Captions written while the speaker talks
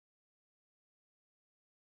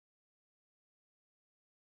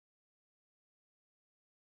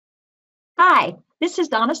Hi, this is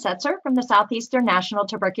Donna Setzer from the Southeastern National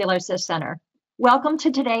Tuberculosis Center. Welcome to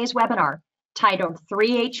today's webinar titled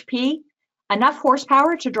 3HP, Enough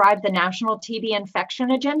Horsepower to Drive the National TB Infection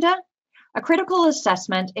Agenda, a Critical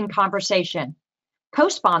Assessment in Conversation,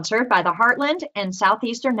 co-sponsored by the Heartland and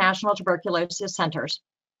Southeastern National Tuberculosis Centers.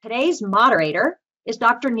 Today's moderator is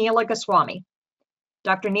Dr. Neela Goswami.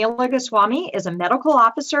 Dr. Neela Goswami is a medical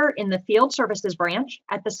officer in the Field Services Branch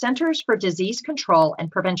at the Centers for Disease Control and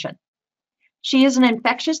Prevention. She is an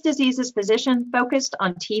infectious diseases physician focused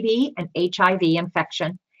on TB and HIV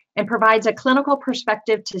infection and provides a clinical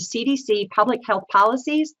perspective to CDC public health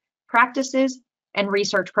policies, practices, and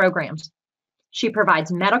research programs. She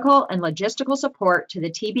provides medical and logistical support to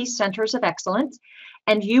the TB Centers of Excellence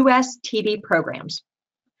and U.S. TB programs.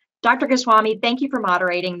 Dr. Goswami, thank you for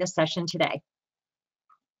moderating this session today.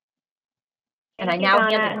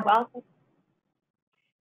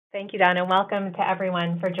 Thank you, Donna, and welcome to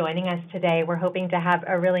everyone for joining us today. We're hoping to have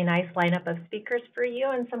a really nice lineup of speakers for you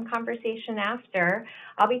and some conversation after.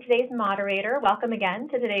 I'll be today's moderator. Welcome again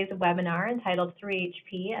to today's webinar entitled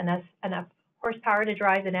 3HP, Enough Horsepower to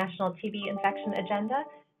Drive the National TB Infection Agenda,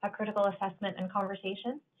 a Critical Assessment and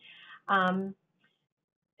Conversation.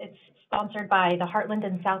 It's sponsored by the Heartland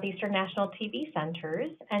and Southeastern National TB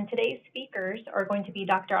Centers, and today's speakers are going to be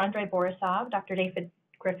Dr. Andrey Borisov, Dr. David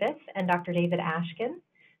Griffith, and Dr. David Ashkin.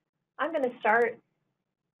 I'm going to start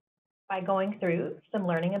by going through some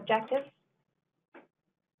learning objectives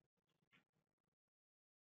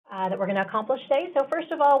that we're going to accomplish today. So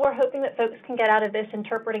first of all, we're hoping that folks can get out of this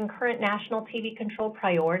interpreting current national TB control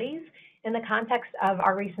priorities in the context of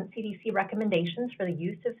our recent CDC recommendations for the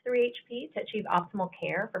use of 3HP to achieve optimal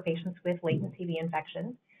care for patients with latent TB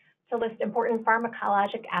infections, to list important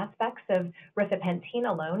pharmacologic aspects of rifapentine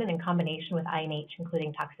alone and in combination with INH,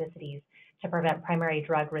 including toxicities, to prevent primary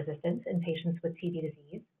drug resistance in patients with TB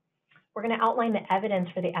disease. We're going to outline the evidence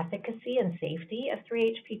for the efficacy and safety of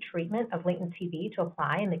 3HP treatment of latent TB to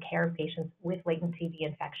apply in the care of patients with latent TB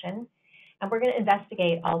infection. And we're going to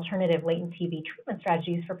investigate alternative latent TB treatment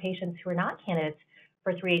strategies for patients who are not candidates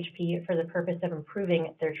for 3HP for the purpose of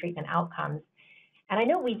improving their treatment outcomes. And I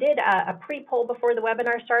know we did a pre-poll before the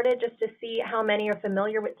webinar started just to see how many are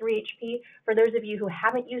familiar with 3HP. For those of you who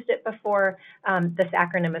haven't used it before, this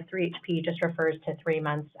acronym of 3HP just refers to 3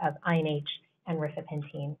 months of INH and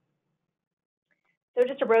rifapentine. So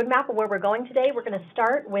just a roadmap of where we're going today. We're going to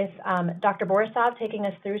start with Dr. Borisov taking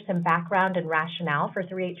us through some background and rationale for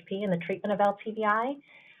 3HP and the treatment of LTBI.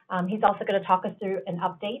 He's also going to talk us through an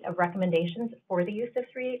update of recommendations for the use of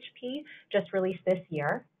 3HP just released this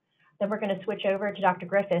year. Then we're going to switch over to Dr.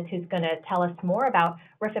 Griffith, who's going to tell us more about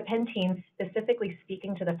rifapentine, specifically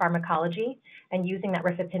speaking to the pharmacology and using that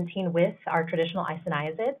rifapentine with our traditional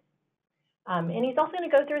isoniazid. And he's also going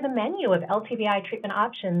to go through the menu of LTBI treatment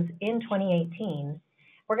options in 2018.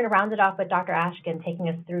 We're going to round it off with Dr. Ashkin taking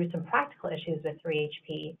us through some practical issues with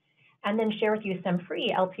 3HP, and then share with you some free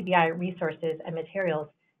LTBI resources and materials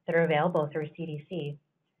that are available through CDC.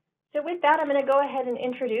 So with that, I'm going to go ahead and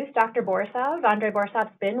introduce Dr. Borisov. Andrey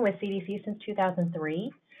Borisov's been with CDC since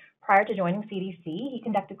 2003. Prior to joining CDC, he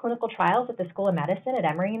conducted clinical trials at the School of Medicine at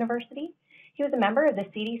Emory University. He was a member of the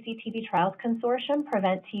CDC TB Trials Consortium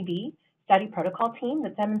Prevent TB study protocol team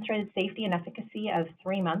that demonstrated safety and efficacy of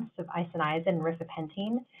 3 months of isoniazid and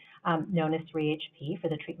rifapentine, known as 3HP, for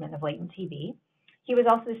the treatment of latent TB. He was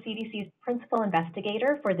also the CDC's principal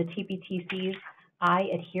investigator for the TPTC's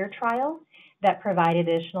I-ADHERE trial that provided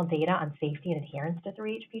additional data on safety and adherence to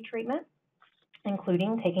 3HP treatment,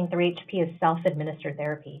 including taking 3HP as self-administered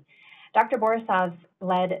therapy. Dr. Borisov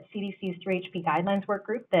led CDC's 3HP guidelines work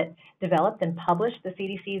group that developed and published the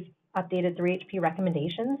CDC's updated 3HP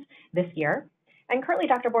recommendations this year. And currently,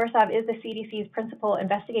 Dr. Borisov is the CDC's principal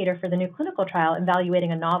investigator for the new clinical trial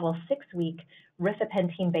evaluating a novel 6-week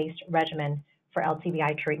rifapentine-based regimen for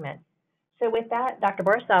LTBI treatment. So with that, Dr.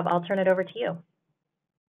 Borisov, I'll turn it over to you.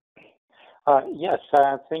 Yes,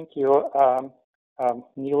 thank you,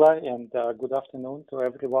 Neela, and good afternoon to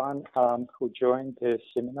everyone who joined the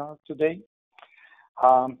seminar today.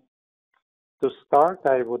 To start,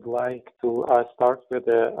 I would like to start with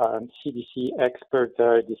the CDC expert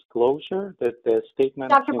disclosure that the statement.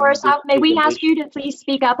 Dr. Borisov, may we ask you to please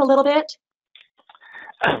speak up a little bit?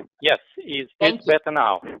 Yes, is it better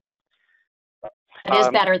now? It is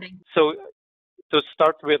better. So, to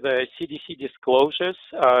start with the CDC disclosures,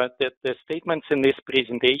 that the statements in this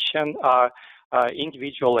presentation are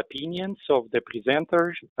individual opinions of the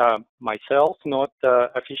presenter, myself, not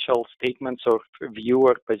official statements or view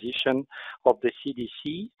or position of the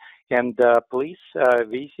CDC. And please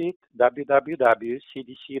visit www.cdc.gov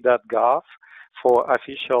for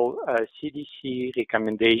official CDC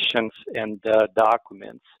recommendations and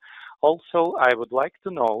documents. Also, I would like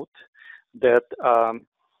to note that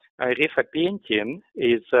rifampicin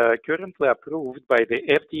is currently approved by the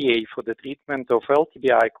FDA for the treatment of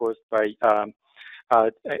LTBI caused by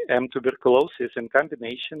M. tuberculosis in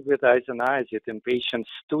combination with isoniazid in patients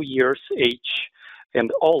 2 years age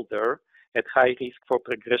and older at high risk for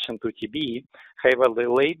progression to TB. However, the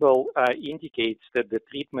label indicates that the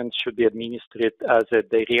treatment should be administered as a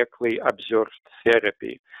directly observed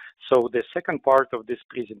therapy. So the second part of this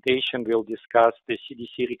presentation will discuss the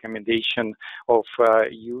CDC recommendation of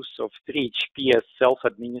use of 3-HP as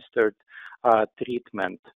self-administered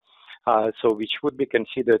treatment, so which would be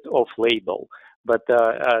considered off-label. But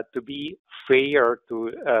to be fair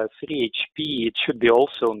to 3-HP, it should be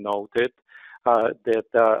also noted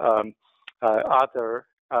that other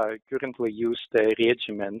currently used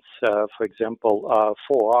regimens, for example,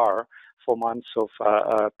 4R, 4 months of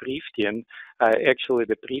Priftin, actually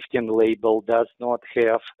the Priftin label does not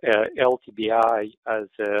have LTBI as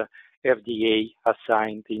a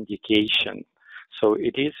FDA-assigned indication. So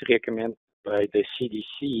it is recommended by the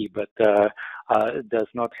CDC, but does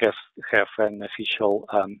not have an official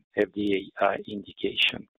FDA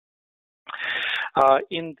indication.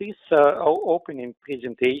 In this opening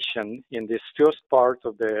presentation, in this first part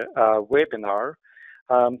of the webinar,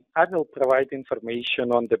 I will provide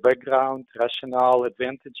information on the background, rationale,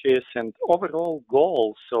 advantages, and overall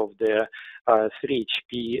goals of the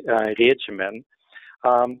 3-HP regimen.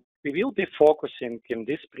 We will be focusing in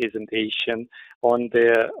this presentation on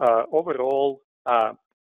the overall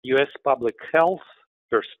U.S. public health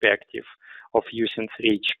perspective of using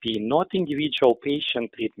 3-HP, not individual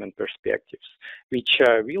patient treatment perspectives, which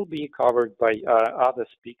will be covered by other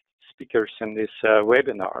speakers in this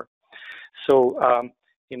webinar. So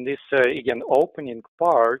in this, again, opening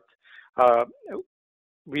part,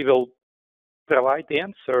 we will provide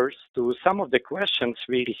answers to some of the questions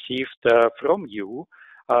we received from you,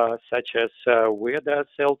 such as where does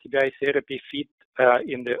LTBI therapy fit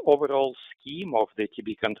in the overall scheme of the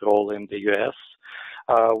TB control in the U.S.?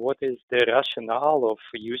 What is the rationale of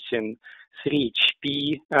using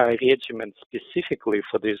 3-HP regimen specifically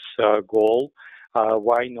for this goal?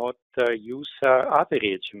 Why not use other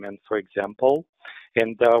regimen, for example?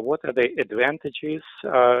 And what are the advantages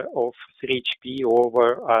of 3-HP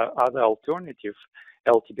over other alternative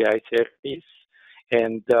LTBI therapies?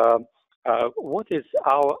 And what is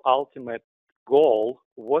our ultimate goal?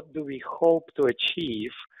 What do we hope to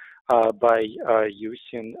achieve by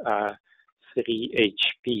using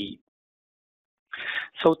 3-HP?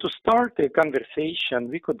 So to start the conversation,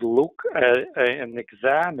 we could look and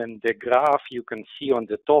examine the graph you can see on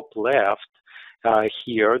the top left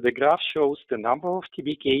here. The graph shows the number of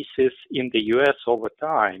TB cases in the US over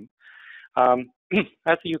time.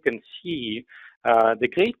 As you can see, the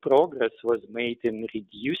great progress was made in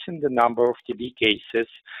reducing the number of TB cases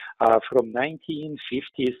from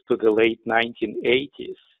 1950s to the late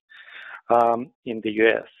 1980s in the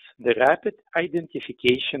US. The rapid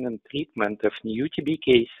identification and treatment of new TB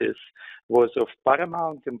cases was of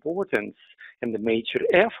paramount importance and a major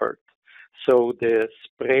effort. So the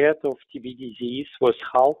spread of TB disease was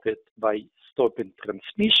halted by stopping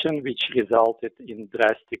transmission, which resulted in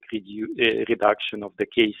drastic reduction of the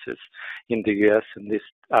cases in the US in this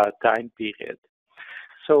time period.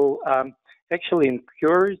 So actually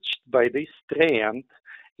encouraged by this trend,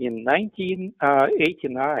 in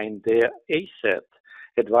 1989, the ACET,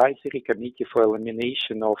 Advisory Committee for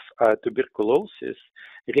Elimination of Tuberculosis,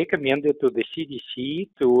 recommended to the CDC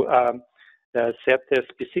to set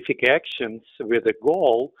specific actions with a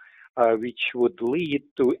goal which would lead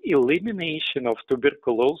to elimination of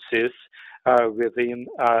tuberculosis within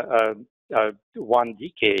 1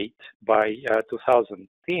 decade by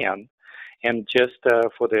 2010. And just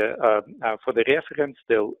for the reference,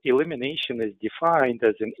 the elimination is defined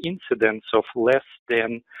as an incidence of less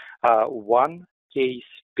than 1 case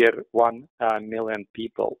per 1 million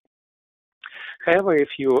people. However, if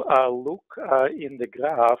you look in the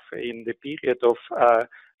graph in the period of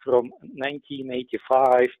from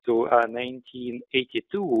 1985 to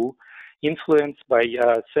 1982, influenced by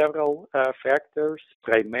several factors,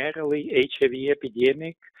 primarily HIV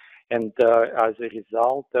epidemic, and as a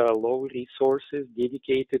result, low resources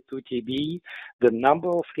dedicated to TB, the number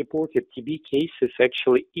of reported TB cases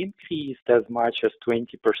actually increased as much as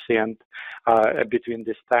 20% between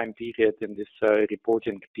this time period and this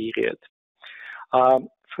reporting period.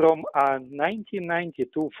 From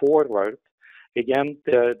 1992 forward, again,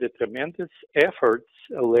 the tremendous efforts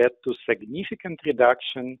led to significant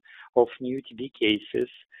reduction of new TB cases,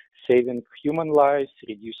 saving human lives,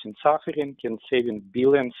 reducing suffering, and saving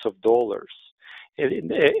billions of dollars.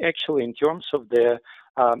 Actually, in terms of the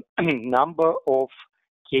number of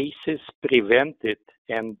cases prevented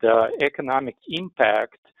and economic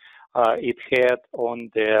impact it had on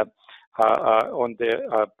the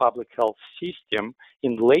public health system,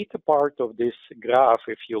 in the later part of this graph,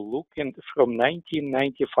 if you look from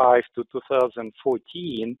 1995 to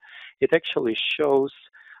 2014, it actually shows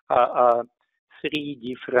three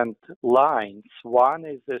different lines. One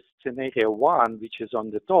is the scenario one, which is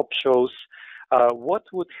on the top, shows what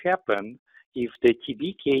would happen if the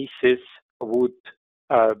TB cases would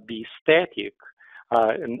be static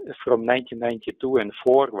from 1992 and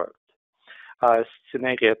forward.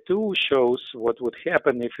 Scenario two shows what would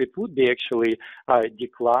happen if it would be actually a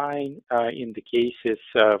decline in the cases,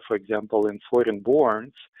 for example, in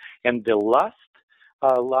foreign-borns. And the last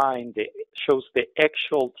line shows the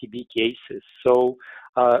actual TB cases. So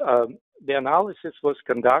the analysis was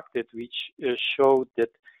conducted, which showed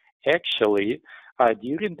that actually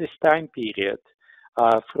during this time period,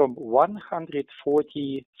 from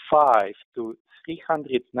 145 to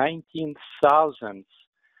 319,000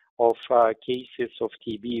 of cases of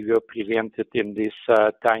TB were prevented in this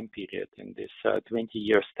time period, in this 20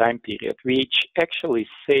 years time period, which actually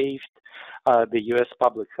saved the U.S.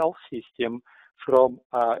 public health system from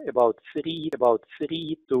about 3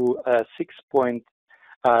 to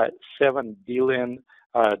 6.7 billion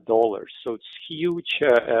dollars. So it's huge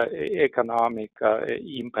economic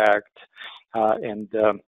impact and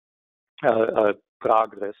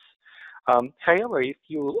progress. However, if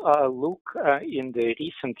you look in the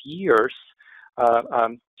recent years,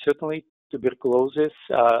 certainly tuberculosis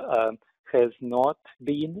has not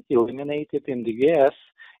been eliminated in the U.S.,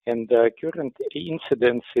 and the current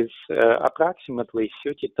incidence is approximately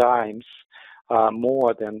 30 times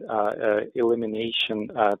more than elimination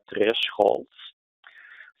thresholds.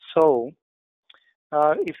 So,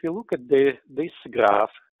 if you look at this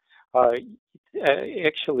graph, it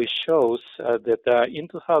actually shows that in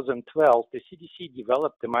 2012, the CDC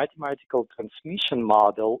developed a mathematical transmission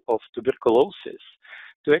model of tuberculosis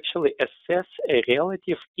to actually assess a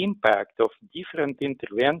relative impact of different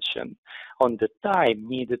intervention on the time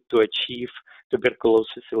needed to achieve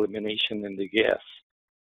tuberculosis elimination in the US.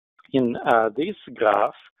 In this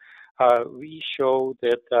graph, we show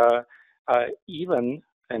that even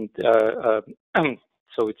and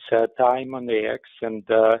so it's time on the X and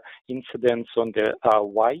incidence on the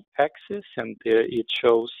Y-axis, and it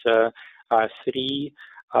shows three.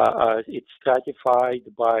 It's stratified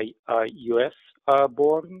by U.S.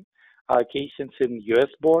 born cases in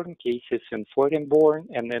U.S. born, cases in foreign born,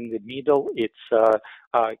 and in the middle it's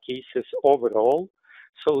cases overall.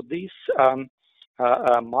 So this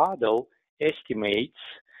model estimates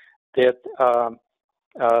that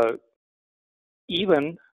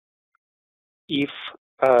even if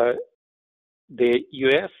the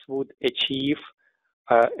U.S. would achieve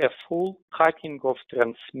a full cutting of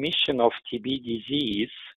transmission of TB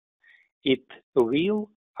disease, it will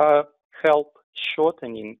help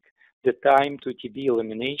shortening the time to TB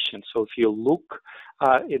elimination. So if you look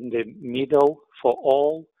in the middle for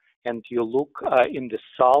all, and you look in the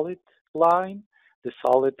solid line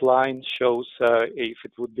shows if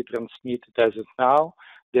it would be transmitted as of now.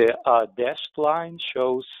 The dashed line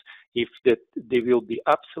shows if there will be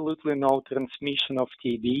absolutely no transmission of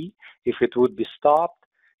TB. If it would be stopped,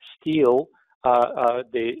 still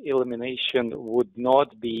the elimination would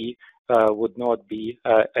not be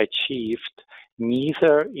achieved,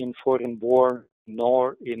 neither in foreign-born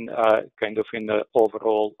nor in in the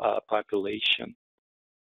overall population.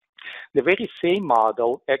 The very same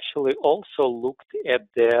model actually also looked at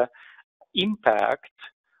the impact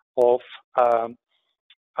of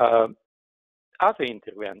other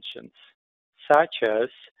interventions, such as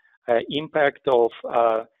impact of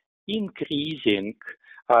increasing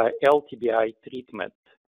LTBI treatment.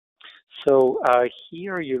 So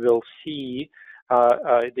here you will see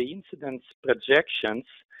the incidence projections,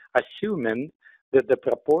 assuming that the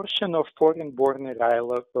proportion of foreign-born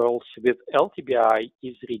arrivals with LTBI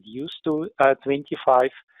is reduced to 25%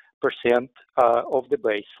 of the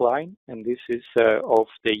baseline, and this is of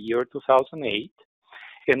the year 2008.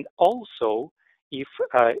 And also, if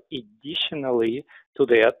additionally to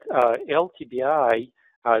that LTBI,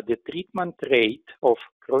 the treatment rate of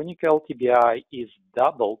chronic LTBI is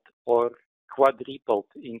doubled or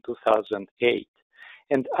quadrupled in 2008.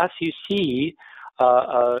 And as you see,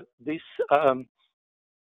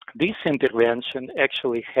 this intervention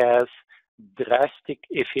actually has drastic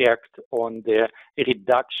effect on the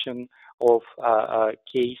reduction of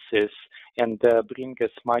cases and bring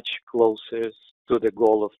us much closer to the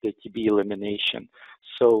goal of the TB elimination.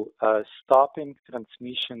 So stopping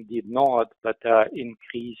transmission did not, but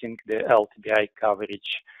increasing the LTBI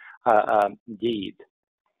coverage did.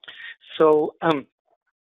 So,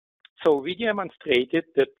 so we demonstrated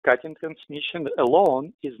that cutting transmission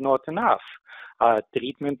alone is not enough.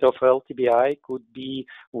 Treatment of LTBI could be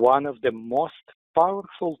one of the most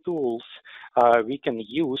powerful tools we can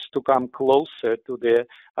use to come closer to the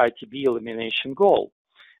TB elimination goal.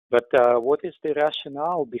 But what is the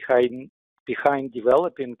rationale behind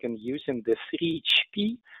developing and using the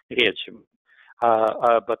 3HP regimen,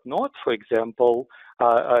 but not, for example,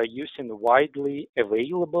 using widely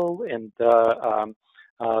available and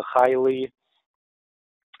highly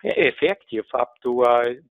effective up to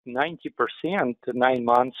 90% 9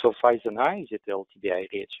 months of isoniazid LTBI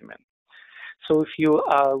regimen? So if you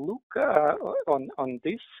look on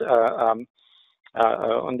this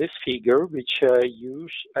figure, which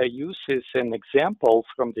uses an example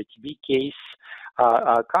from the TB case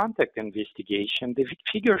contact investigation, the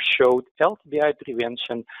figure showed LTBI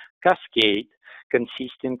prevention cascade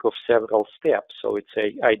consisting of several steps. So it's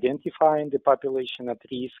identifying the population at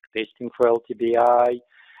risk, testing for LTBI,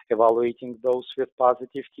 evaluating those with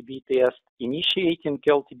positive TB test, initiating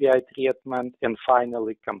LTBI treatment, and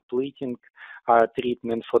finally completing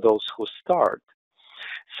treatment for those who start.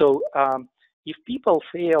 So if people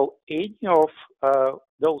fail any of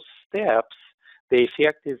those steps, the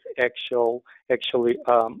effect is actually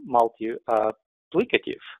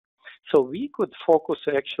multiplicative. So we could focus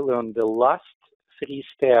actually on the last 3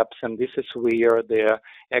 steps, and this is where the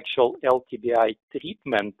actual LTBI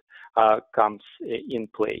treatment comes in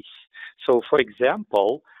place. So for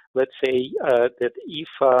example, let's say that if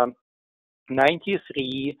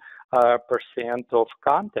 93% of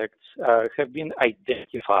contacts have been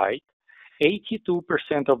identified,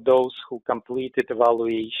 82% of those who completed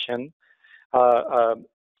evaluation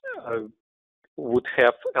would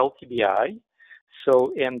have LTBI.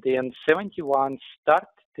 So, and then 71 start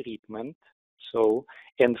treatment. So,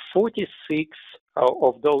 and 46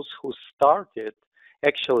 of those who started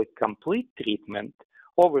actually complete treatment.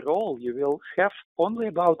 Overall, you will have only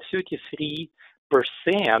about 33%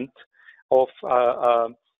 of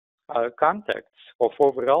contacts of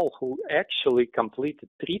overall who actually completed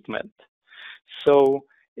treatment. So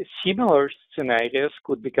similar scenarios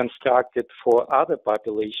could be constructed for other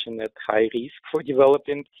populations at high risk for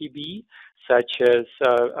developing TB, such as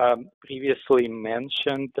previously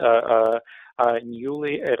mentioned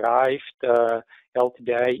newly arrived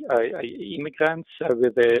LTBI immigrants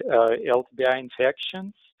with LTBI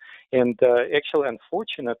infections. And actually,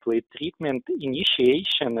 unfortunately, treatment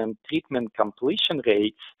initiation and treatment completion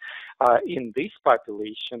rates in this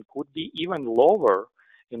population could be even lower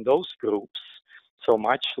in those groups, so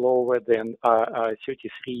much lower than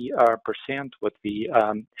 33% what we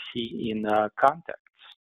see in contacts.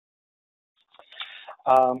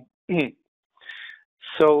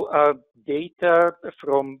 So data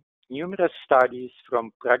from numerous studies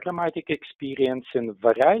from programmatic experience in a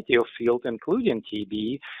variety of fields, including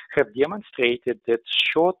TB, have demonstrated that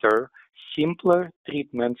shorter, simpler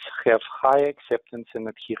treatments have high acceptance and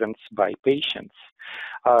adherence by patients.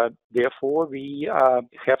 Therefore, we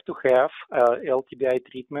have to have LTBI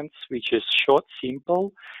treatments which is short,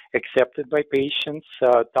 simple, accepted by patients,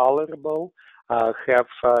 tolerable, have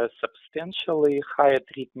substantially higher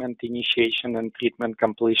treatment initiation and treatment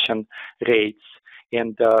completion rates,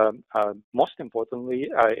 and most importantly,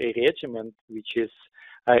 a regimen which is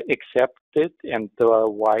accepted and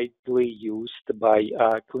widely used by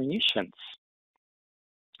clinicians.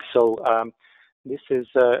 So this is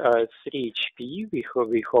 3HP. We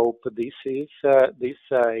hope this is this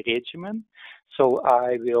regimen. So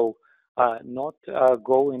I will not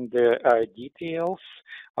go in the details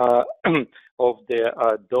of the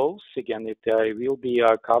dose. Again, it will be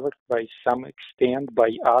covered by some extent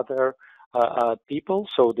by other people.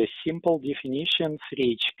 So the simple definition,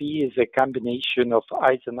 3HP is a combination of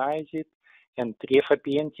isoniazid and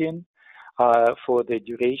rifampicin for the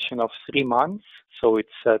duration of 3 months. So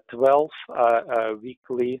it's 12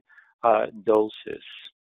 weekly doses.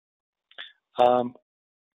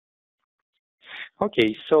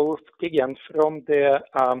 Okay, so again, from the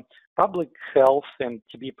public health and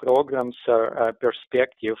TB programs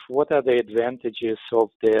perspective, what are the advantages of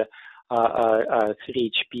the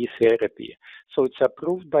 3HP therapy? So it's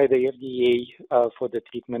approved by the FDA for the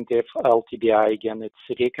treatment of LTBI. Again,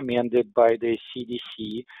 it's recommended by the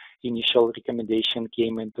CDC. Initial recommendation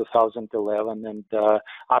came in 2011, and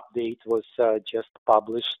update was just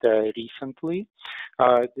published recently.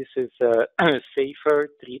 This is a safer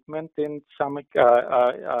treatment in some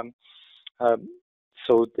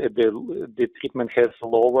So the treatment has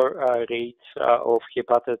lower rates of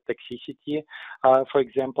hepatotoxicity, for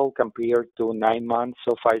example, compared to 9 months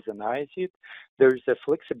of isoniazid. There is a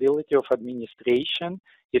flexibility of administration.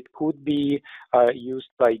 It could be used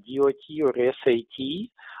by DOT or SAT.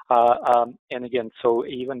 And again, so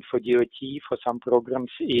even for DOT, for some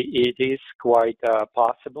programs, it is quite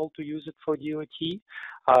possible to use it for DOT.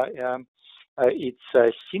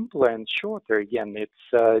 It's simpler and shorter. Again,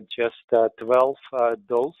 it's just 12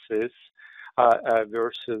 doses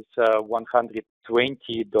versus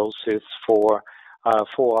 120 doses for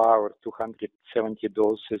 4 hours, 270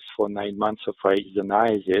 doses for 9 months of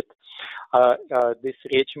isoniazid. This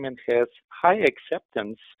regimen has high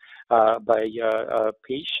acceptance by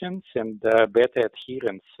patients and better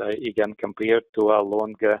adherence, again, compared to a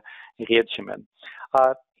longer regimen.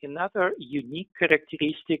 Another unique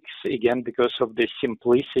characteristics, again, because of the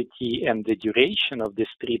simplicity and the duration of this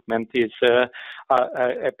treatment, is a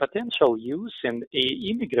potential use in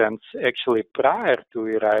immigrants actually prior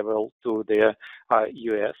to arrival to the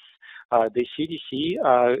U.S. The CDC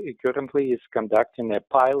currently is conducting a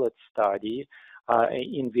pilot study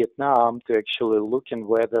in Vietnam to actually look in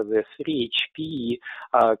whether the 3-HP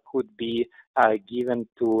could be given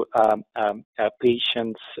to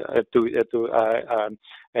patients, to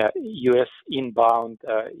U.S. inbound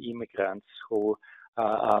immigrants who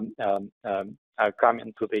are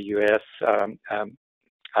coming to the U.S.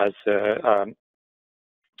 as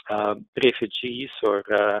refugees or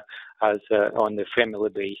as on the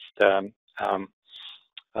family-based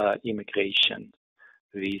immigration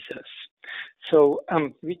visas. So,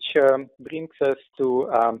 which brings us to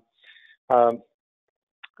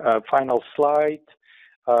final slide.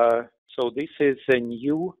 So this is a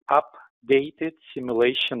new updated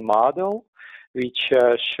simulation model, which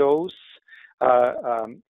shows,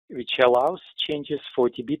 which allows changes for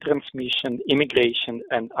TB transmission, immigration,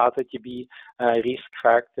 and other TB risk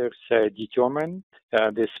factors determined.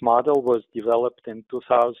 This model was developed in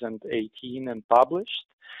 2018 and published.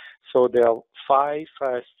 So there are 5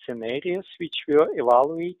 scenarios which were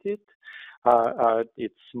evaluated.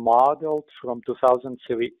 It's modeled from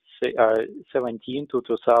 2017 to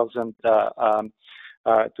 2000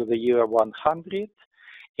 to the year 100,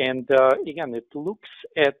 and again, it looks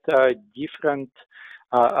at different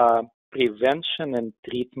prevention and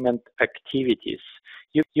treatment activities.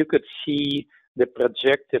 You could see the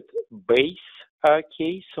projected base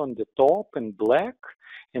case on the top in black,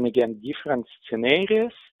 and again, different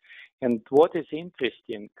scenarios. And what is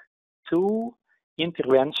interesting, 2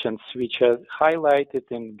 interventions which are highlighted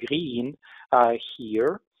in green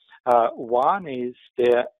here. One is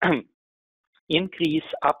the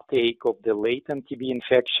increased uptake of the latent TB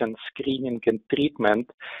infection screening and treatment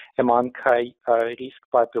among high-risk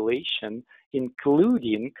population,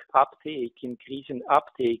 including increasing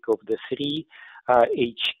uptake of the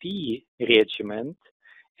 3-HP regimen.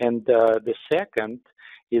 And the second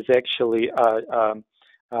is actually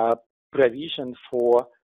provision for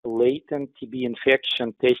latent TB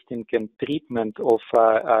infection testing and treatment of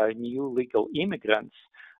new legal immigrants.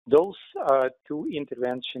 Those are 2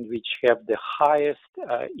 interventions which have the highest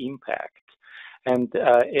impact. And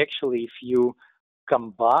actually, if you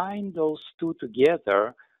combine those 2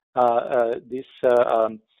 together, this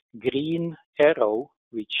green arrow,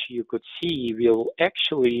 which you could see, will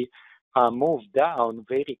actually move down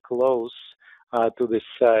very close to this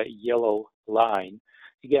yellow line.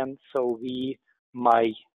 Again, so we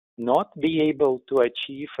might not be able to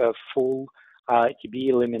achieve a full TB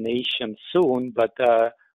elimination soon, but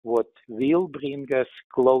what will bring us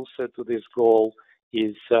closer to this goal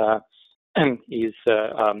is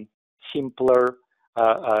simpler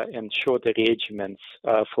and shorter regimens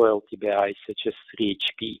for LTBI, such as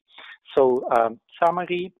 3-HP. So,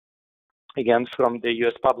 summary, again, from the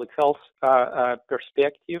U.S. public health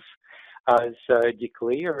perspective, as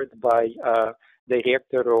declared by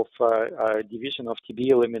Director of Division of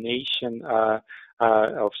TB Elimination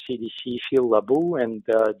of CDC, Phil Labou, and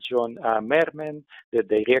John Merman, the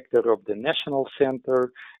Director of the National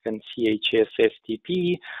Center and CHS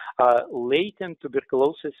STP. Latent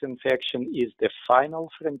tuberculosis infection is the final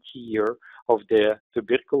frontier of the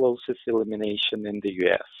tuberculosis elimination in the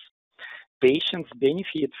U.S. Patients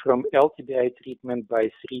benefit from LTBI treatment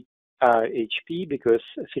by 3-HP because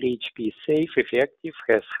 3-HP is safe, effective,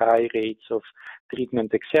 has high rates of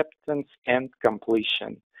treatment acceptance and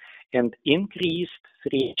completion. And increased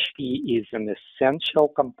 3-HP is an essential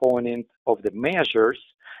component of the measures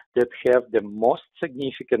that have the most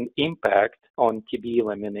significant impact on TB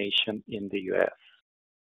elimination in the U.S.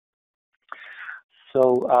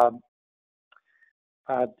 So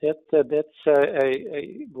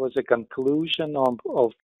was a conclusion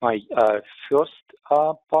of my first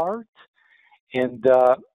part. And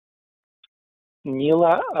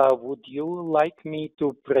Nila, would you like me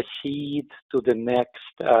to proceed to the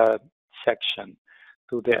next section,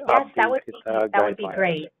 to the updated guidelines? That would be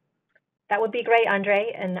great. That would be great,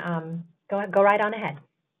 Andrey, and go right on ahead.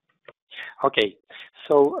 Okay,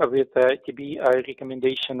 so with the TB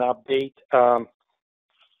recommendation update,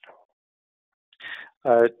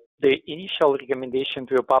 the initial recommendations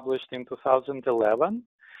were published in 2011,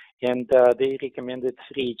 and they recommended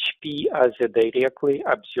 3HP as a directly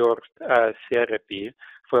observed therapy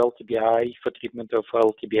for LTBI, for treatment of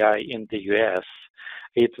LTBI in the US.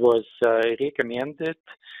 It was recommended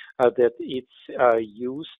that it's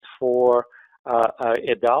used for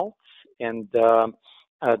adults, and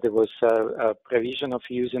there was a provision of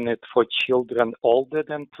using it for children older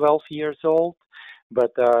than 12 years old,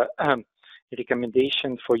 but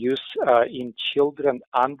recommendation for use in children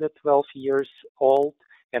under 12 years old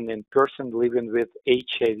and in person living with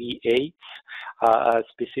HIV/AIDS,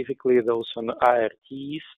 specifically those on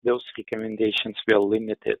IRTs, those recommendations were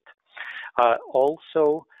limited.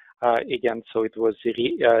 Also, again, so it was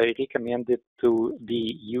recommended to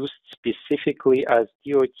be used specifically as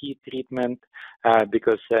DOT treatment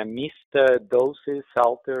because missed doses,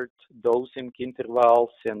 altered dosing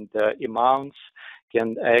intervals, and amounts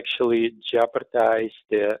can actually jeopardize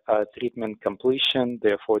the treatment completion,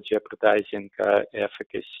 therefore jeopardizing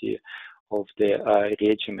efficacy of the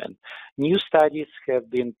regimen. New studies have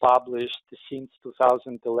been published since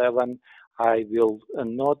 2011. I will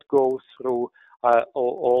not go through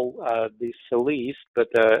all this list, but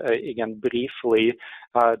again, briefly,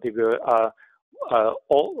 there were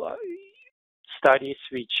all studies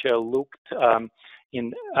which looked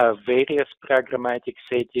in various programmatic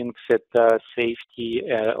settings at safety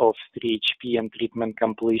of 3HP and treatment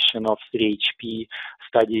completion of 3HP.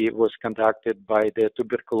 Study was conducted by the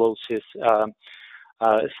Tuberculosis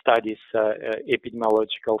Studies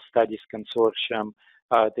Epidemiological Studies Consortium.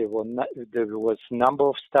 There was a number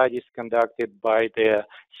of studies conducted by the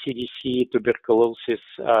CDC Tuberculosis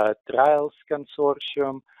Trials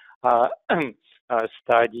Consortium, a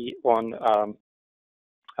study on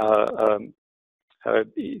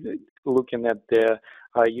looking at the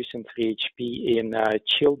using 3HP in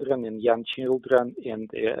children, in young children,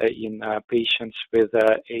 and in patients with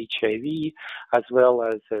HIV, as well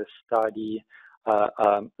as a study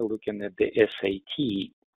looking at the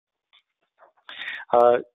SAT.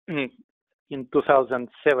 In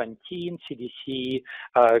 2017, CDC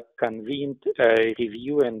convened a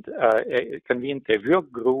review and convened a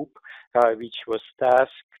work group which was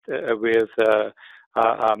tasked with a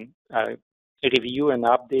review and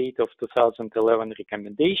update of 2011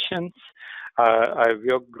 recommendations. A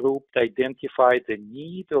work group identified the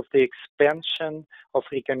need of the expansion of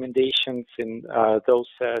recommendations in those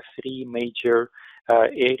three major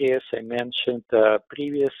areas I mentioned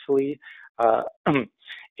previously.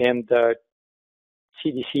 And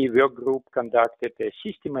CDC work group conducted a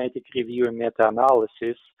systematic review and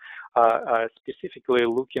meta-analysis, specifically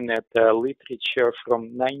looking at literature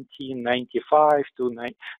from 1995 to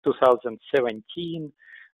 2017.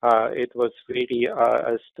 It was very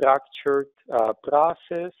structured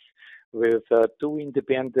process with two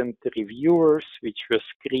independent reviewers, which were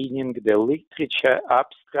screening the literature,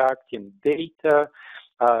 abstract, and data.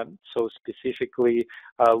 So specifically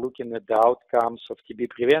looking at the outcomes of TB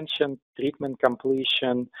prevention, treatment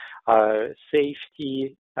completion,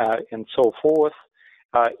 safety, and so forth.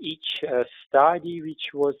 Each study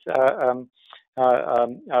which was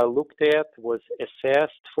looked at was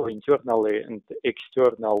assessed for internal and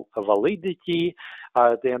external validity.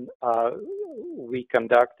 Then we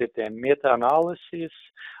conducted a meta-analysis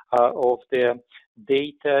of the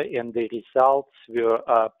data, and the results were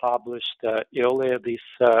published earlier this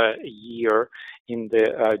year in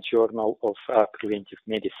the Journal of Preventive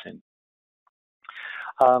Medicine.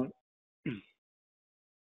 Let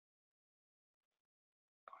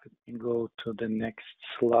me go to the next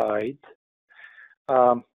slide.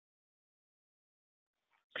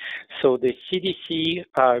 So the CDC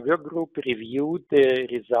work group reviewed the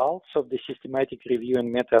results of the systematic review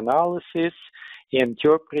and meta-analysis,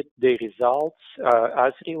 interpret the results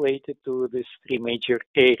as related to these three major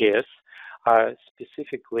areas,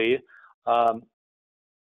 specifically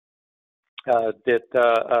that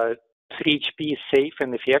 3HP is safe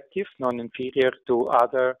and effective, non-inferior to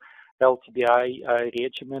other LTBI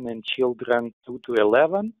regimen in children 2 to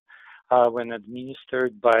 11 when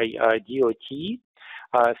administered by DOT.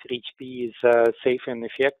 3HP is safe and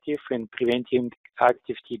effective in preventing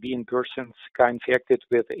active TB in persons co-infected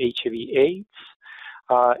with HIV/AIDS.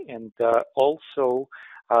 and also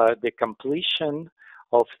the completion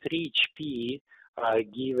of 3HP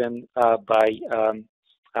given by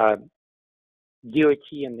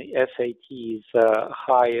DOT and the SAT is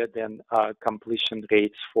higher than completion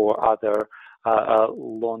rates for other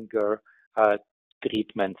longer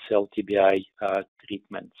treatments, LTBI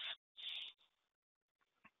treatments.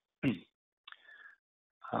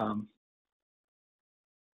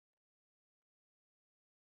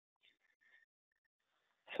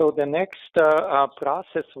 So the next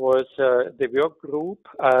process was the work group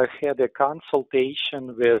had a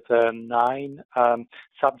consultation with 9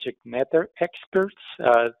 subject matter experts.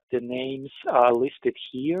 The names are listed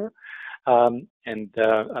here, and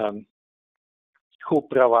who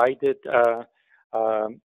provided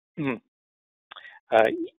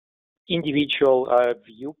individual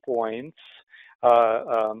viewpoints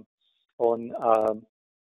on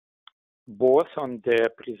both on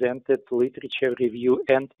the presented literature review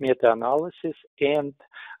and meta-analysis, and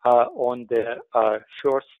on the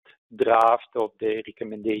first draft of the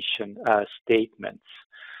recommendation statements.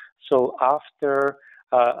 So after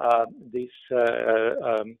this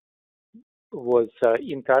was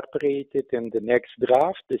incorporated in the next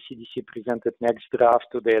draft, the CDC presented next draft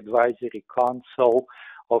to the Advisory Council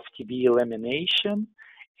of TB Elimination,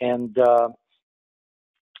 and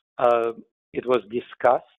it was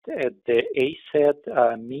discussed at the ASET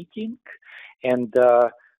meeting, and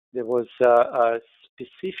there was a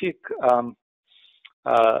specific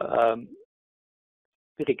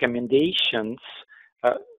recommendations.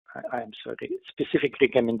 Specific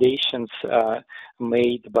recommendations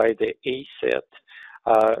made by the ASET.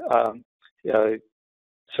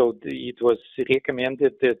 So it was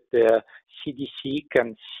recommended that the CDC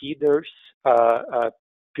considers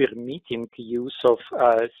permitting use of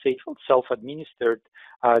safe self-administered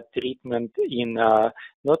treatment in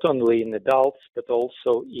not only in adults but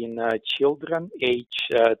also in children age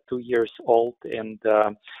 2 years old and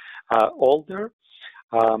older.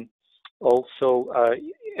 Also,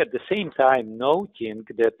 at the same time, noting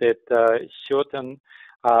that at certain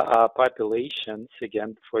populations,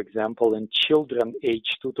 again, for example, in children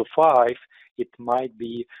age 2 to 5, it might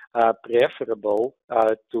be preferable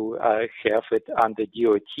to have it under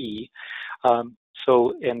DOT.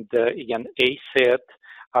 So, and again, ASET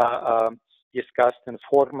discussed and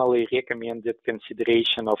formally recommended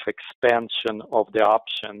consideration of expansion of the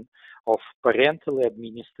option of parentally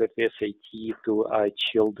administered SAT to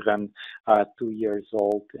children 2 years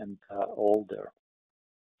old and older.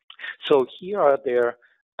 So here are their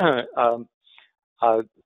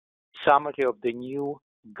summary of the new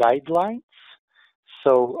guidelines.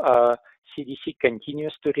 So CDC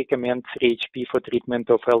continues to recommend 3HP for treatment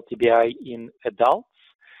of LTBI in adults.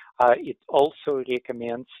 It also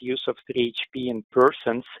recommends use of 3HP in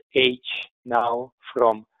persons aged now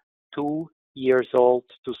from 2 years old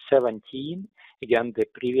to 17. Again, the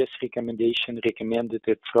previous recommendation recommended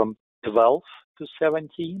it from 12 to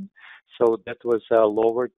 17, so that was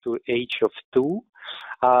lowered to age of 2.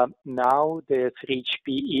 Now the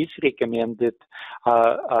 3HP is recommended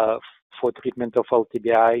for treatment of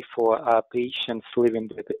LTBI for patients living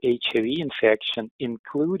with HIV infection,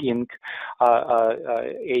 including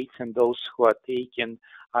AIDS and those who are taking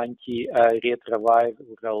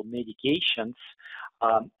antiretroviral medications.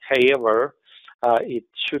 However, it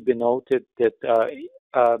should be noted that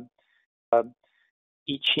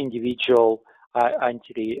each individual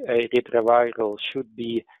antiretroviral should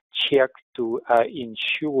be checked to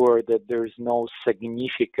ensure that there is no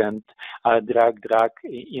significant drug-drug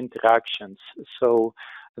interactions. So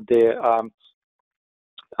the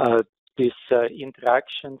these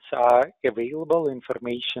interactions are available,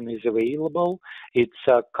 information is available, it's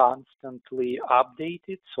constantly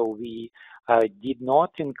updated, so we did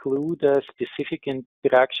not include specific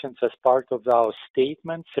interactions as part of our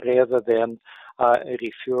statements rather than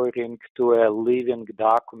referring to living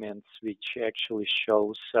documents which actually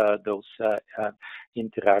shows those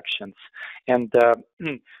interactions. And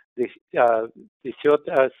the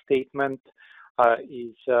third statement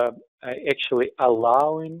is actually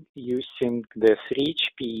allowing using the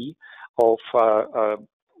 3HP of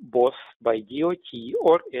both by DOT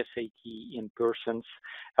or SAT in persons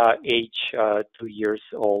age 2 years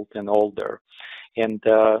old and older. And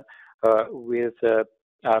with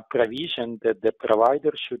provision that the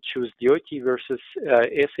provider should choose DOT versus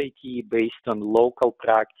SAT based on local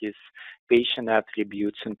practice, patient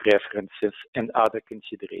attributes and preferences, and other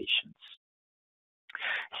considerations.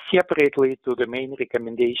 Separately to the main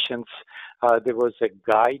recommendations, there was a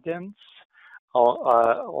guidance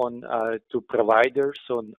on to providers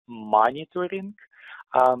on monitoring.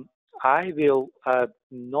 I will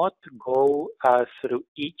not go through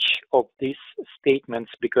each of these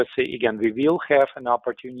statements because, again, we will have an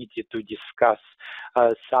opportunity to discuss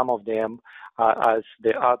some of them as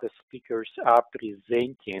the other speakers are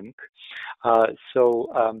presenting.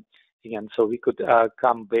 Again, so we could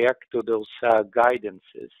come back to those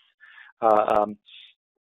guidances.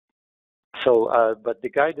 But the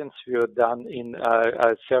guidance we have done in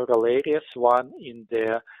several areas. One in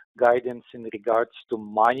the guidance in regards to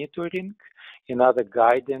monitoring, another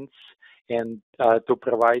guidance and to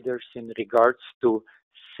providers in regards to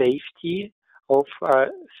safety of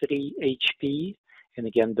 3HP. And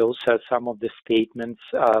again, those are some of the statements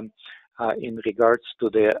in regards to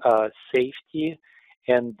the safety,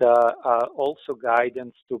 and also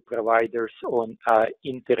guidance to providers on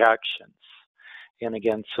interactions. And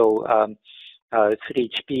again, so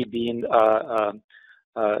 3HP being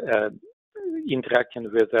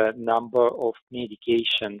interacting with a number of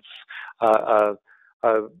medications,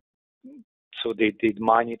 so the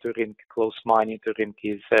monitoring, close monitoring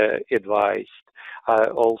is advised.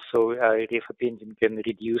 Also, rifampicin can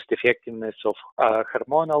reduce the effectiveness of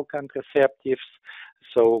hormonal contraceptives.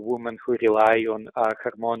 So women who rely on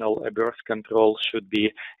hormonal birth control should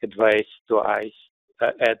be advised to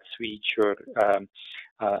add switch or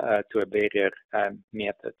to a barrier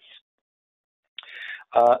methods.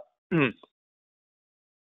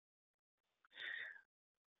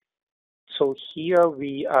 So here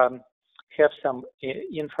we have some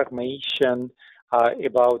information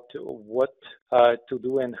about what to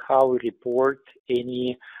do and how report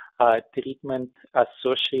any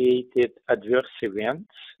treatment-associated adverse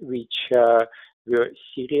events which were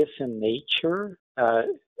serious in nature.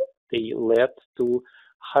 They led to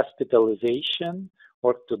hospitalization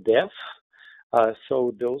or to death.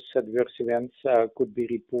 So those adverse events could be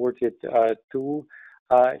reported to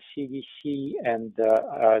CDC and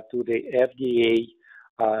to the FDA,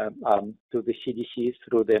 to the CDC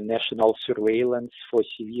through the National Surveillance for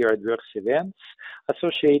Severe Adverse Events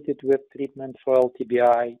associated with treatment for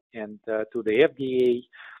LTBI, and to the FDA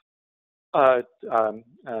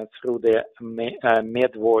through the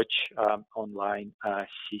MedWatch online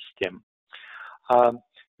system.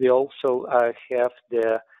 We also have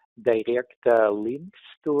the direct links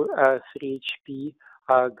to 3HP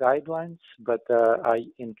guidelines, but I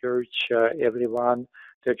encourage everyone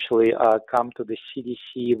to actually come to the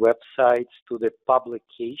CDC websites, to the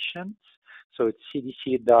publications. So it's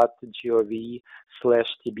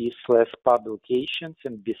cdc.gov/tb/publications,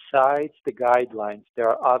 and besides the guidelines, there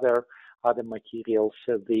are other materials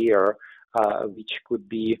there which could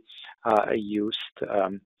be used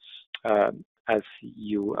as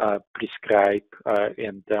you prescribe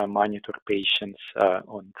and monitor patients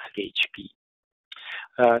on 3HP.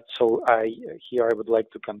 So here I would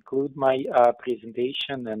like to conclude my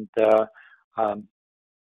presentation and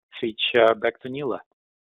switch back to Nila.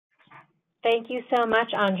 Thank you so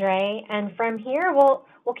much, Andrey. And from here, we'll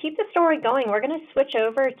keep the story going. We're going to switch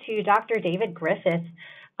over to Dr. David Griffith,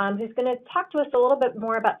 who's going to talk to us a little bit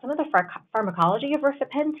more about some of the pharmacology of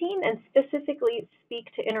rifampicin and specifically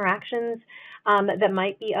speak to interactions that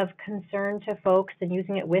might be of concern to folks in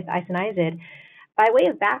using it with isoniazid. By way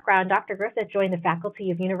of background, Dr. Griffith joined the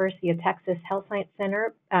faculty of University of Texas Health Science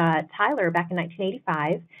Center, Tyler, back in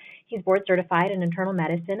 1985. He's board certified in internal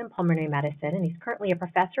medicine and pulmonary medicine, and he's currently a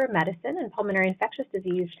professor of medicine and pulmonary infectious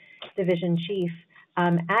disease division chief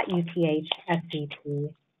at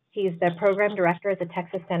UTH-SCT. He's the program director at the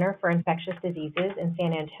Texas Center for Infectious Diseases in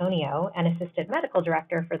San Antonio and assistant medical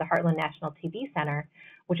director for the Heartland National TB Center,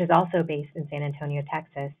 which is also based in San Antonio,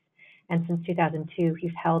 Texas. And since 2002,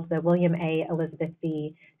 he's held the William A. Elizabeth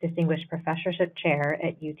B. Distinguished Professorship Chair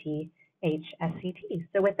at UTH-SCT.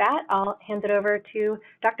 So with that, I'll hand it over to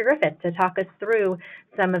Dr. Griffith to talk us through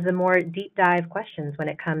some of the more deep dive questions when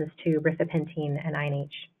it comes to rifampicin and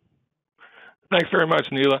INH. Thanks very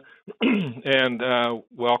much, Nila, and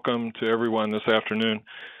welcome to everyone this afternoon.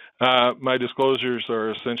 My disclosures are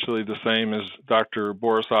essentially the same as Dr.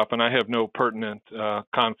 Borisov, and I have no pertinent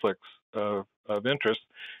conflicts of interest.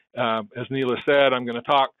 As Nila said, I'm going to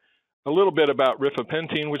talk a little bit about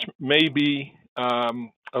rifampicin, which may be a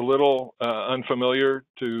little unfamiliar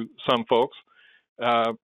to some folks.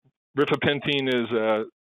 Rifampicin is a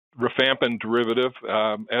rifampin derivative.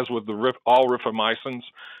 As with all rifamycins,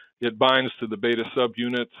 it binds to the beta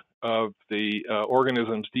subunit of the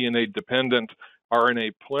organism's DNA-dependent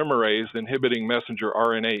RNA polymerase, inhibiting messenger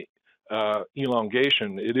RNA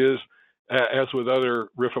elongation. It is, as with other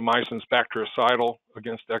rifamycins, bactericidal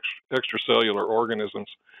against extracellular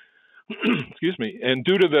organisms. excuse me, and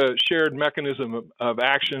due to the shared mechanism of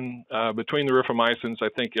action between the rifamycins, I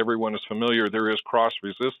think everyone is familiar, there is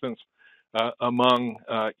cross-resistance among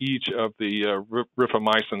each of the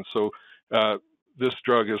rifamycins. So this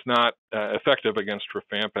drug is not effective against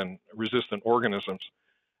rifampin-resistant organisms.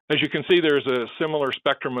 As you can see, there's a similar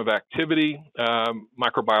spectrum of activity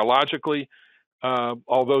microbiologically,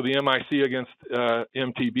 although the MIC against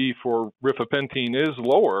MTB for rifapentine is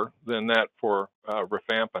lower than that for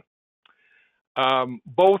rifampin.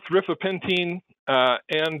 Both rifapentine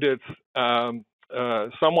and its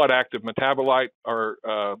somewhat active metabolite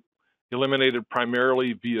are eliminated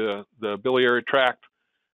primarily via the biliary tract.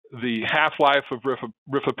 The half-life of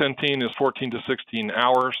rifapentine is 14 to 16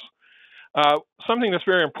 hours. Something that's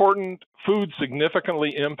very important, food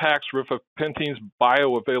significantly impacts rifapentine's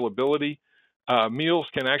bioavailability. Meals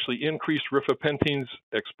can actually increase rifapentine's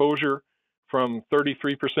exposure from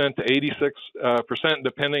 33% to 86%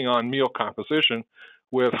 depending on meal composition,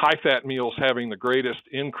 with high-fat meals having the greatest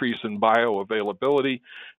increase in bioavailability.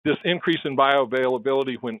 This increase in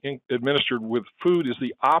bioavailability when administered with food is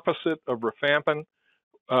the opposite of rifampin,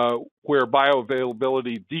 where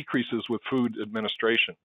bioavailability decreases with food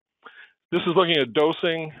administration. This is looking at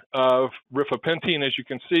dosing of rifapentine. As you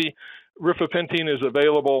can see, rifapentine is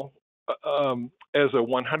available as a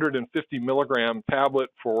 150 milligram tablet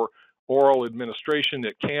for oral administration.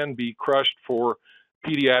 It can be crushed for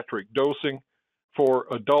pediatric dosing. For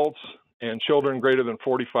adults and children greater than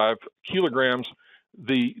 45 kilograms,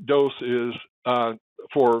 the dose is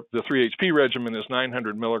for the 3HP regimen is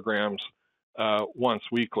 900 milligrams once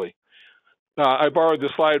weekly. I borrowed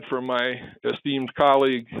this slide from my esteemed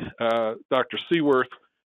colleague, Dr. Seaworth,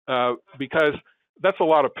 because that's a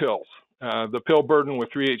lot of pills. The pill burden with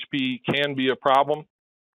 3HP can be a problem.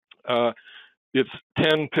 It's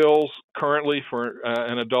 10 pills currently for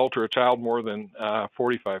an adult or a child more than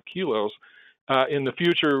 45 kilos. In the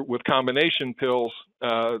future, with combination pills,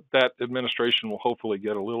 that administration will hopefully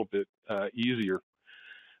get a little bit easier.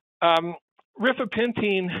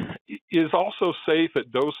 Rifapentine is also safe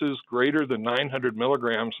at doses greater than 900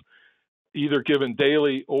 milligrams, either given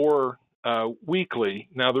daily or weekly.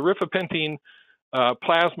 Now, the rifapentine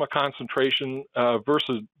plasma concentration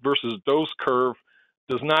versus dose curve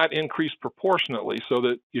does not increase proportionately, so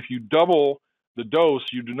that if you double the dose,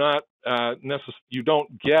 you do not you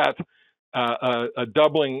don't get a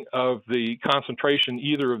doubling of the concentration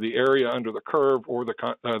either of the area under the curve or the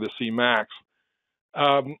Cmax.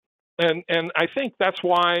 And I think that's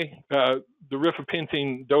why the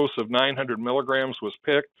rifapentine dose of 900 milligrams was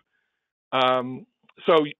picked.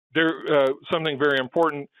 So there, something very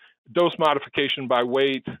important, dose modification by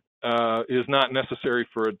weight is not necessary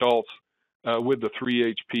for adults with the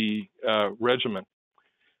 3HP regimen.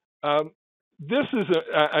 This is,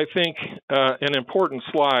 I think, an important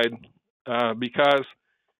slide because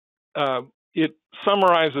it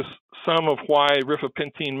summarizes some of why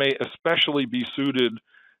rifapentine may especially be suited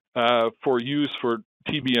for use for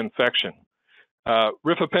TB infection.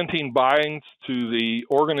 Rifapentine binds to the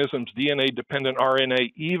organism's DNA-dependent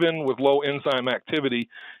RNA even with low enzyme activity,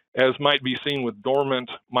 as might be seen with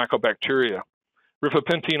dormant mycobacteria.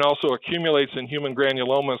 Rifapentine also accumulates in human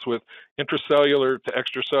granulomas with intracellular to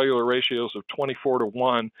extracellular ratios of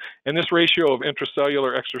 24:1, and this ratio of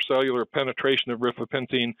intracellular-extracellular penetration of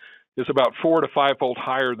rifapentine is about 4 to 5-fold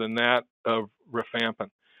higher than that of rifampin.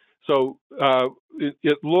 So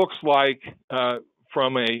it looks like,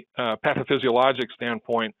 from a pathophysiologic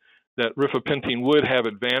standpoint, that rifapentine would have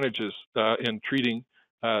advantages in treating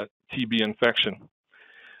TB infection.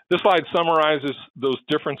 This slide summarizes those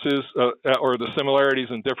differences or the similarities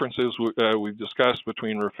and differences we've discussed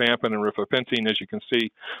between rifampin and rifapentine. As you can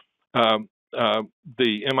see,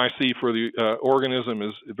 the MIC for the organism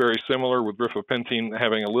is very similar, with rifapentine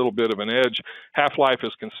having a little bit of an edge. Half-life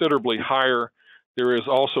is considerably higher. There is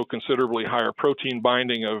also considerably higher protein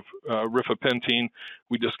binding of rifapentine.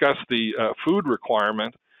 We discussed the food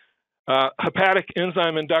requirement. Hepatic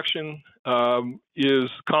enzyme induction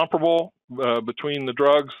is comparable between the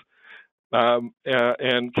drugs,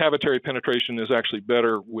 and cavitary penetration is actually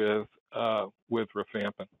better with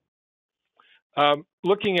rifampin.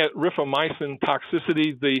 Looking at rifamycin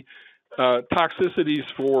toxicity, the toxicities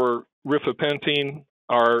for rifapentine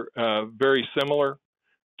are very similar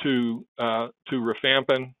to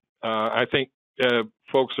rifampin. I think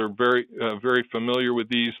folks are very familiar with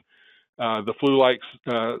these. The flu-like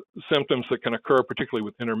symptoms that can occur, particularly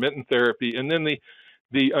with intermittent therapy, and then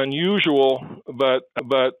the unusual but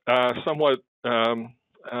somewhat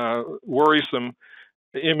worrisome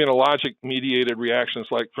immunologic-mediated reactions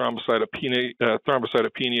like thrombocytopenia,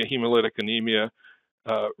 hemolytic anemia,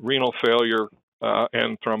 renal failure,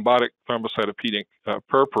 and thrombotic thrombocytopenic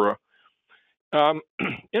purpura.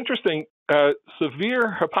 Interesting,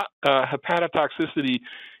 severe hepatotoxicity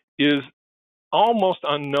is almost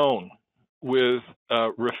unknown with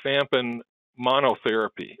rifampin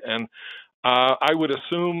monotherapy, and I would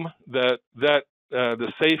assume that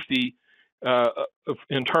the safety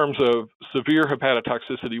in terms of severe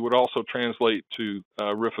hepatotoxicity would also translate to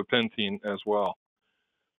rifapentine as well.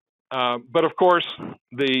 But of course,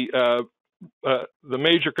 the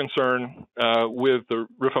major concern with the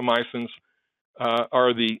rifamycins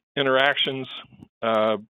are the interactions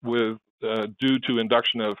due to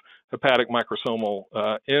induction of hepatic microsomal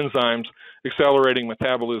enzymes, accelerating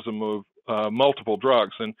metabolism of multiple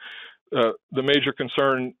drugs. And the major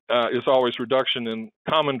concern is always reduction in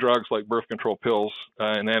common drugs like birth control pills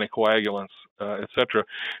and anticoagulants, et cetera.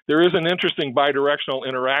 There is an interesting bidirectional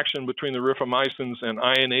interaction between the rifamycins and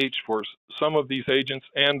INH for some of these agents,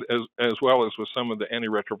 and as well as with some of the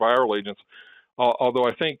antiretroviral agents, although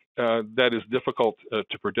I think that is difficult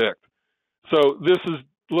to predict. So this is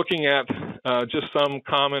looking at just some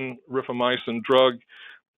common rifamycin drug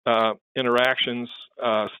interactions,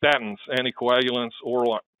 statins, anticoagulants,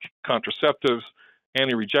 oral contraceptives,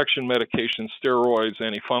 anti-rejection medications, steroids,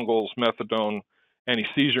 antifungals, methadone,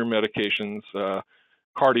 anti-seizure medications,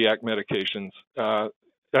 cardiac medications. I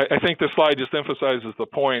think this slide just emphasizes the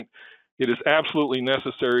point. It is absolutely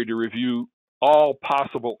necessary to review all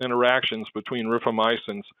possible interactions between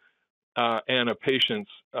rifamycins and a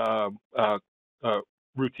patient's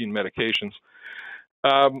routine medications.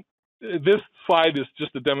 This slide is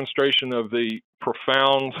just a demonstration of the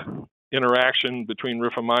profound interaction between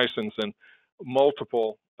rifamycins and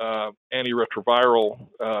multiple antiretroviral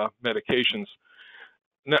medications.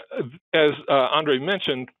 Now, as Andrey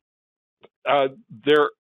mentioned, there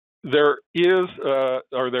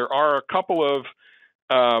are a couple of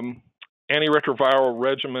antiretroviral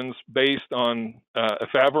regimens based on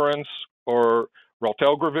efavirenz or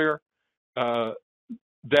raltegravir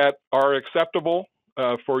that are acceptable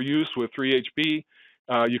for use with 3-HB.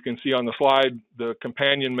 You can see on the slide the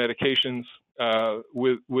companion medications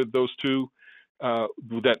with those two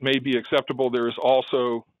that may be acceptable. There is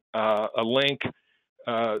also a link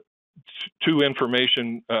to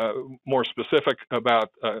information more specific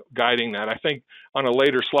about guiding that. I think on a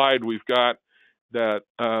later slide we've got that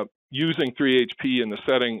using 3-HP in the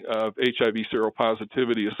setting of HIV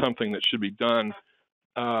seropositivity is something that should be done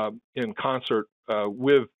in concert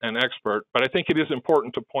with an expert. But I think it is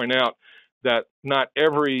important to point out that not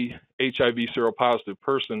every HIV seropositive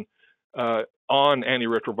person on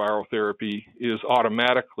antiretroviral therapy is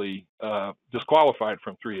automatically disqualified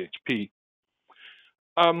from 3-HP.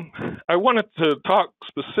 I wanted to talk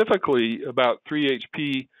specifically about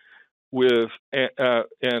 3-HP with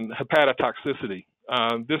and hepatotoxicity.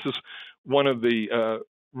 This is one of the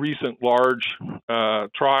recent large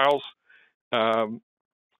trials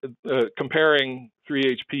comparing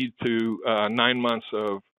 3-HP to 9 months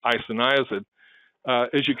of isoniazid.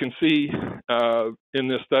 As you can see in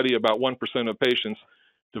this study, about 1% of patients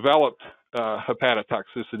developed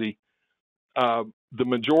hepatotoxicity. The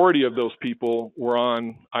majority of those people were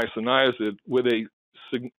on isoniazid with a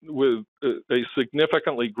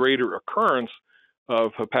significantly greater occurrence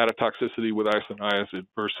of hepatotoxicity with isoniazid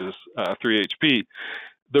versus 3-HP.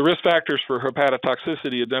 The risk factors for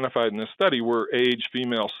hepatotoxicity identified in this study were age,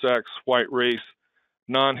 female sex, white race,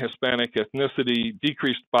 non-Hispanic ethnicity,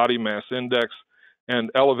 decreased body mass index, and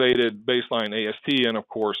elevated baseline AST, and of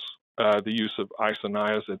course, the use of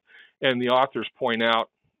isoniazid. And the authors point out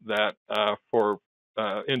that for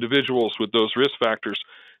individuals with those risk factors,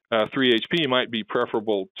 3-HP might be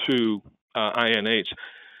preferable to INH.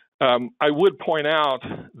 I would point out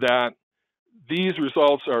that these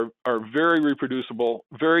results are very reproducible,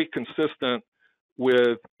 very consistent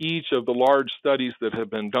with each of the large studies that have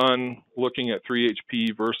been done looking at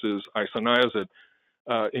 3-HP versus isoniazid,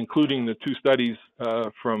 including the two studies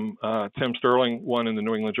from Tim Sterling, one in the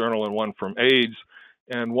New England Journal and one from AIDS,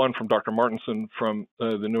 and one from Dr. Martinson from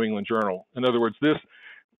the New England Journal. In other words,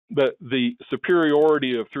 the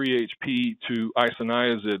superiority of 3-HP to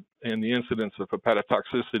isoniazid and the incidence of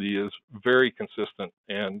hepatotoxicity is very consistent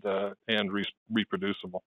and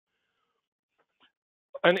reproducible.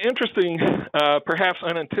 An interesting, perhaps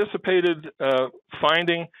unanticipated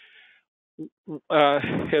finding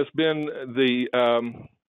has been the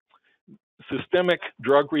systemic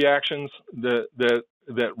drug reactions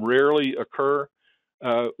that rarely occur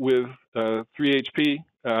with 3-HP.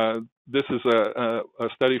 This is a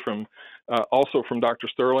study from also from Dr.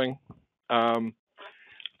 Sterling.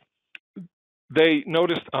 They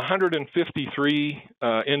noticed 153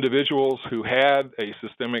 individuals who had a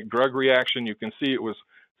systemic drug reaction. You can see it was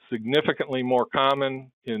significantly more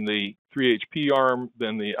common in the 3-HP arm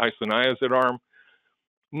than the isoniazid arm.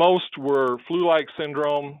 Most were flu-like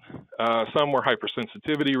syndrome. Some were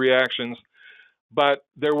hypersensitivity reactions, but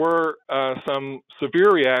there were some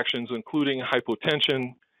severe reactions, including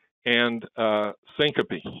hypotension and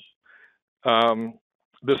syncope.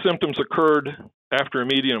 The symptoms occurred after a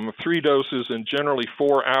median of 3 doses and generally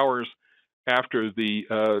 4 hours after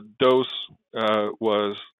the dose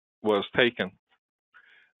was taken.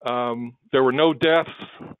 There were no deaths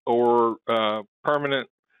or permanent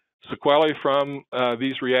sequelae from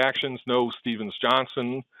these reactions, no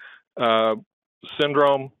Stevens-Johnson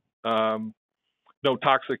syndrome, no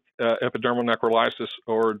toxic epidermal necrolysis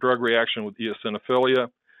or drug reaction with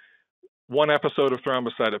eosinophilia, 1 episode of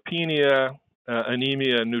thrombocytopenia,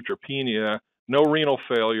 anemia, and neutropenia, no renal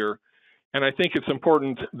failure. And I think it's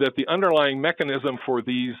important that the underlying mechanism for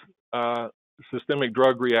these systemic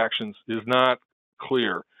drug reactions is not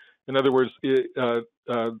clear. In other words,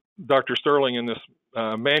 Dr. Sterling in this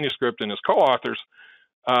manuscript and his co-authors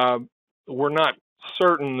were not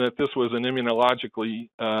certain that this was an immunologically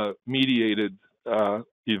mediated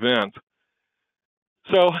event.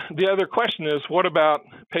 So the other question is, what about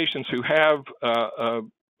patients who have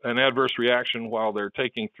an adverse reaction while they're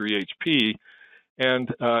taking 3-HP? And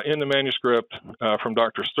in the manuscript from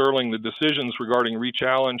Dr. Sterling, the decisions regarding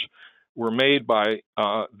rechallenge were made by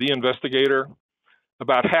the investigator.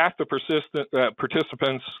 About half the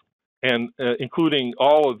participants, and including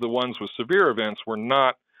all of the ones with severe events, were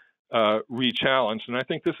not rechallenged. And I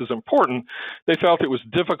think this is important. They felt it was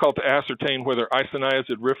difficult to ascertain whether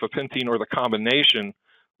isoniazid, rifapentine, or the combination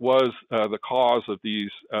was the cause of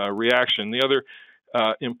these reactions. The other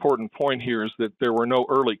important point here is that there were no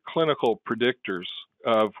early clinical predictors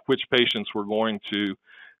of which patients were going to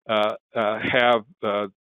have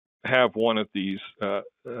one of these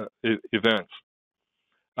events.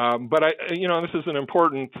 But this is an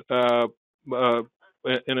important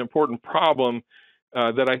problem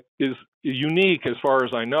that is unique as far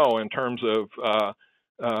as I know in terms of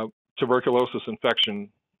tuberculosis infection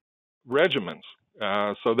regimens.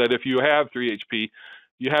 So that if you have 3-HP,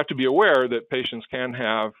 you have to be aware that patients can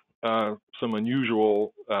have some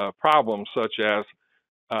unusual problems such as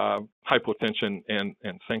hypotension and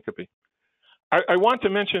syncope. I want to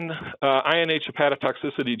mention INH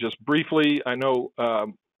hepatotoxicity just briefly. I know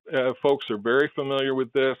folks are very familiar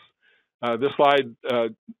with this. This slide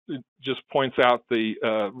just points out the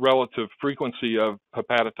relative frequency of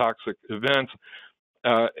hepatotoxic events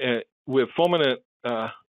with fulminant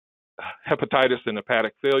hepatitis and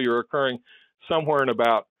hepatic failure occurring somewhere in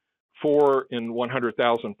about 4 in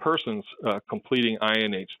 100,000 persons completing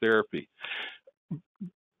INH therapy.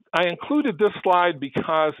 I included this slide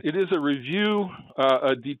because it is a review,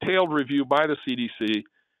 a detailed review by the CDC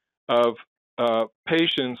of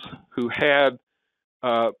patients who had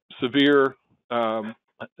severe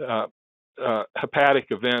hepatic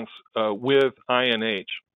events with INH.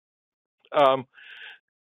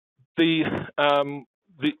 The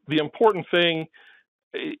important thing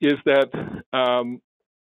is that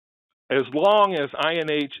as long as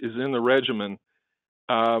INH is in the regimen,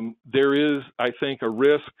 there is, I think, a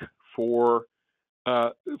risk for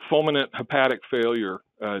fulminant hepatic failure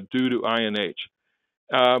due to INH.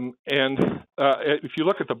 If you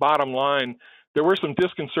look at the bottom line, there were some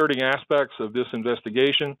disconcerting aspects of this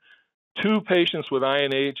investigation. 2 patients with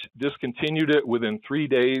INH discontinued it within 3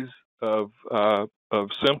 days of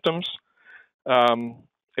symptoms,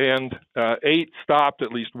 and 8 stopped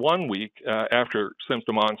at least 1 week after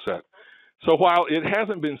symptom onset. So while it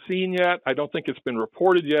hasn't been seen yet, I don't think it's been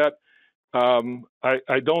reported yet.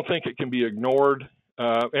 I don't think it can be ignored.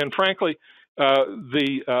 And frankly,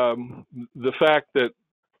 the fact that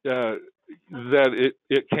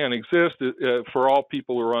it can exist for all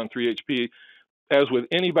people who are on 3-HP, as with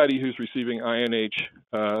anybody who's receiving INH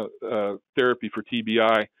therapy for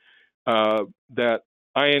TBI, that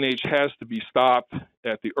INH has to be stopped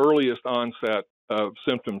at the earliest onset of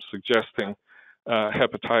symptoms suggesting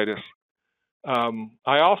hepatitis.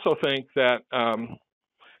 I also think that,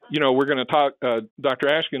 we're going to talk, Dr.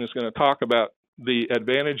 Ashkin is going to talk about the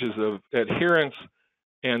advantages of adherence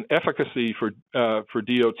and efficacy for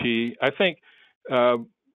DOT. I think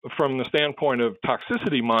from the standpoint of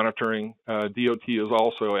toxicity monitoring, DOT is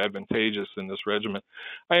also advantageous in this regimen.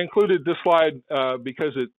 I included this slide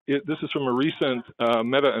because this is from a recent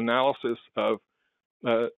meta-analysis of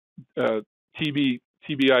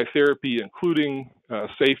TBI therapy, including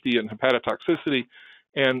safety and hepatotoxicity.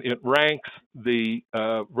 and it ranks the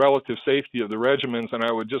relative safety of the regimens. And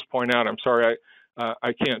I would just point out, I'm sorry,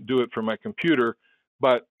 I can't do it from my computer,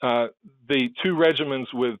 but the two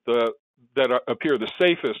regimens with that appear the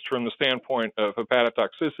safest from the standpoint of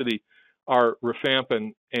hepatotoxicity are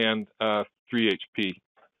rifampin and 3HP.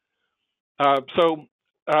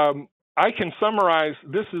 I can summarize.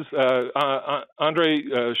 This is Andrey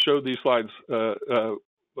showed these slides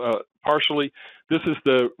partially. This is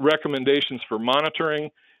the recommendations for monitoring,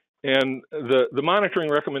 and the monitoring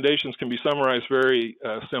recommendations can be summarized very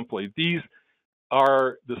simply. These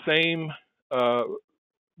are the same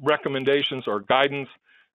recommendations or guidance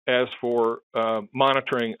as for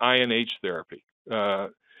monitoring INH therapy.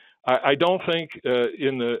 I don't think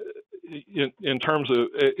in terms of,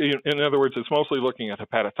 in other words, it's mostly looking at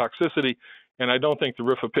hepatotoxicity, and I don't think the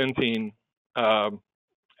rifapentine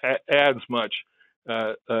adds much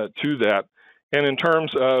to that. And in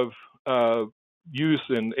terms of use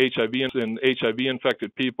in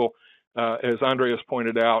HIV-infected people, as Andrey has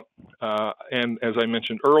pointed out, and as I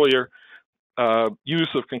mentioned earlier, use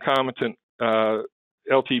of concomitant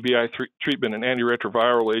LTBI treatment and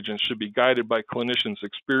antiretroviral agents should be guided by clinicians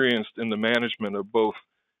experienced in the management of both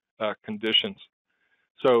conditions.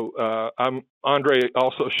 So Andrey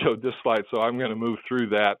also showed this slide, so I'm going to move through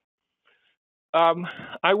that.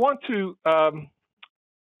 I want to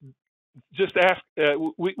just ask,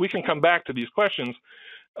 we can come back to these questions,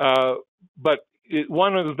 but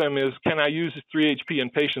one of them is, can I use 3HP in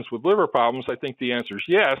patients with liver problems? I think the answer is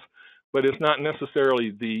yes, but it's not necessarily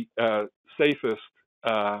the safest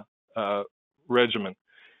regimen.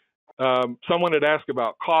 Someone had asked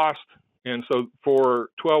about cost, and so for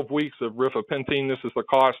 12 weeks of rifapentine, this is the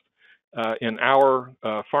cost in our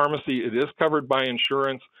pharmacy. It is covered by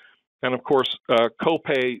insurance, and of course,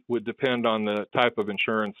 copay would depend on the type of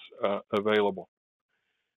insurance available.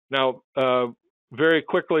 Now, very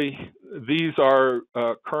quickly, these are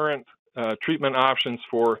current treatment options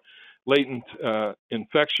for latent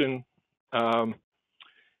infection. And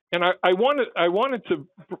I wanted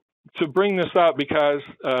to bring this up because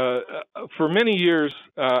for many years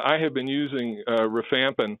I have been using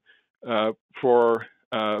rifampin for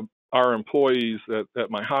our employees at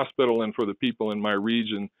my hospital and for the people in my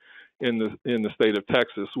region in the state of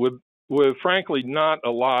Texas, with frankly not a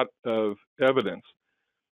lot of evidence.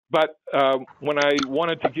 But when I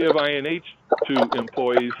wanted to give INH to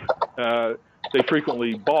employees, they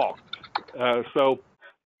frequently balked. So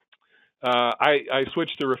I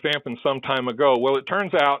switched to rifampin some time ago. Well, it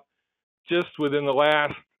turns out just within the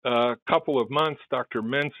last couple of months, Dr.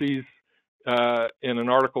 Menzies, in an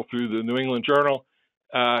article through the New England Journal,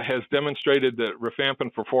 has demonstrated that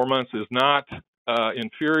rifampin for 4 months is not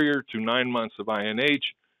inferior to 9 months of INH,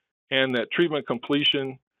 and that treatment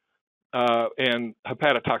completion and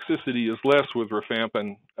hepatotoxicity is less with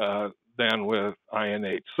rifampin than with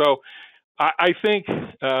INH. So I think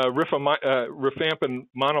rifampin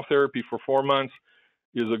monotherapy for 4 months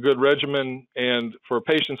is a good regimen, and for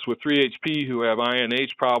patients with 3HP who have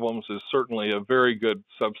INH problems is certainly a very good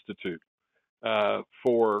substitute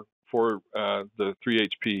for the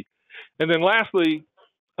 3HP. And then lastly,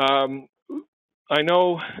 I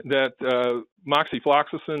know that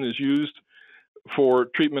moxifloxacin is used for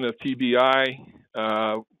treatment of TBI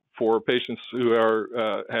for patients who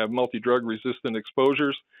have multi-drug resistant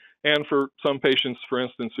exposures, and for some patients, for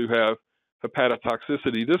instance, who have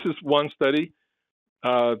hepatotoxicity. This is one study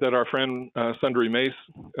that our friend Sundari Mace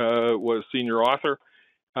was senior author,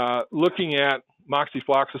 looking at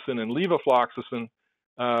moxifloxacin and levofloxacin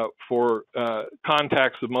for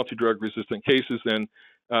contacts of multi-drug resistant cases, and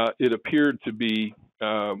it appeared to be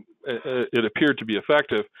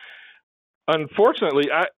effective.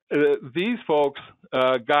 Unfortunately, these folks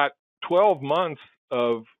got 12 months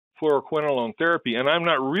of fluoroquinolone therapy, and I'm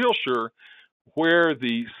not real sure where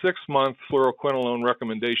the 6-month fluoroquinolone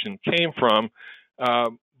recommendation came from,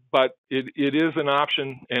 but it is an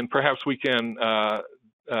option, and perhaps we can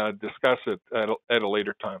discuss it at a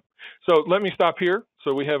later time. So let me stop here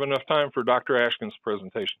so we have enough time for Dr. Ashkin's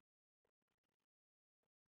presentation.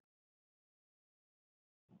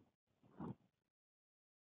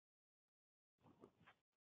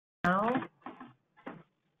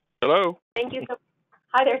 Hello. Thank you.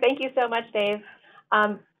 Hi there. Thank you so much, Dave.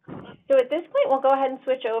 So at this point, we'll go ahead and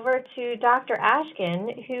switch over to Dr.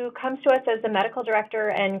 Ashkin, who comes to us as the medical director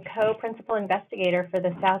and co-principal investigator for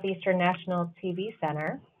the Southeastern National TB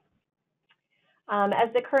Center.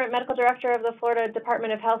 As the current medical director of the Florida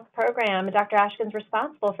Department of Health program, Dr. Ashkin is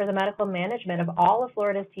responsible for the medical management of all of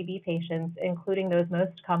Florida's TB patients, including those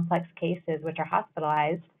most complex cases, which are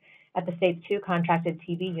hospitalized at the state's 2 contracted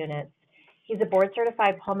TB units. He's a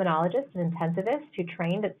board-certified pulmonologist and intensivist who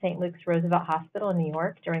trained at St. Luke's Roosevelt Hospital in New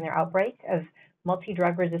York during their outbreak of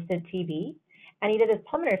multi-drug resistant TB, and he did his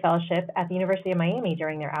pulmonary fellowship at the University of Miami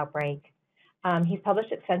during their outbreak. He's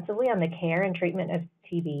published extensively on the care and treatment of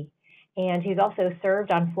TB, and he's also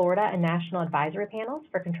served on Florida and national advisory panels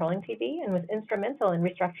for controlling TB and was instrumental in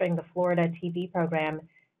restructuring the Florida TB program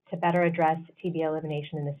to better address TB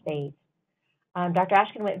elimination in the state. Dr.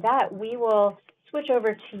 Ashkin, with that, we will switch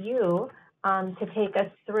over to you to take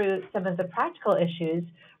us through some of the practical issues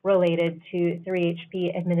related to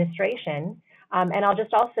 3HP administration. And I'll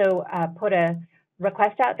just also put a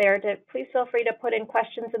request out there to please feel free to put in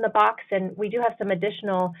questions in the box. And we do have some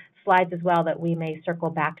additional slides as well that we may circle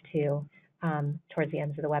back to towards the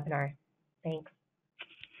end of the webinar. Thanks.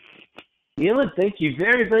 Neela, thank you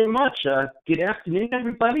very, very much. Good afternoon,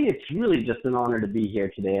 everybody. It's really just an honor to be here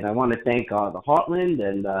today. And I want to thank the Heartland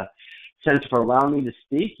and Center for allowing me to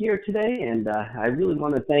speak here today. And I really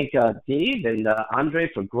want to thank Dave and Andrey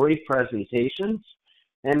for great presentations.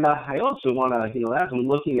 And I also want to, as I'm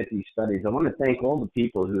looking at these studies, I want to thank all the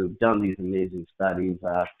people who have done these amazing studies,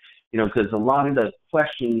 because a lot of the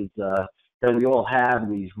questions that we all have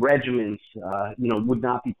in these regimens, would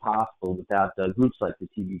not be possible without groups like the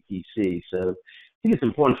TBPC. So I think it's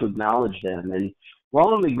important to acknowledge them. And while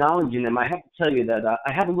I'm acknowledging them, I have to tell you that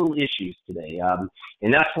I have a little issues today.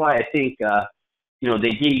 And that's why I think, they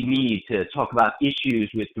gave me to talk about issues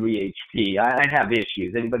with 3HP. I have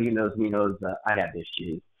issues. Anybody who knows me knows I have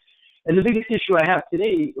issues. And the biggest issue I have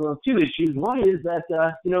today, well, two issues. One is that,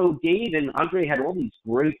 Dave and Andrey had all these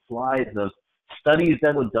great slides of studies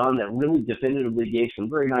that were done that really definitively gave some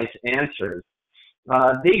very nice answers.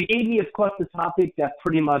 They gave me, of course, the topic that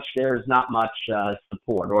pretty much there's not much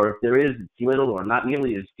support, or if there is, it's little or not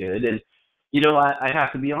nearly as good. And, I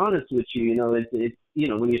have to be honest with you,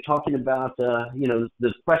 when you're talking about,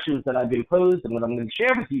 the questions that I've been posed and what I'm going to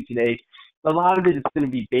share with you today, a lot of it is going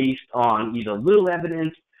to be based on either little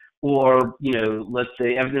evidence or, let's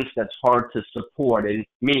say evidence that's hard to support and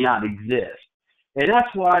may not exist. And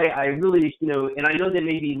that's why I really, and I know there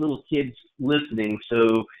may be little kids listening,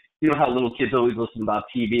 so you know how little kids always listen about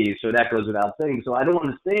TV, so that goes without saying. So I don't want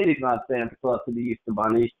to say anything about Santa Claus and the Easter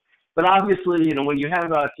Bunny, but obviously, when you have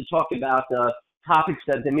to talk about topics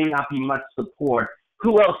that there may not be much support,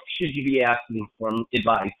 who else should you be asking for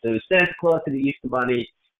advice? So Santa Claus and the Easter Bunny,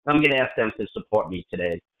 I'm going to ask them to support me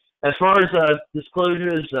today. As far as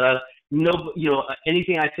disclosures,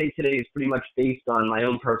 anything I say today is pretty much based on my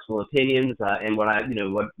own personal opinions and what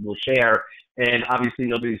what we'll share. And obviously,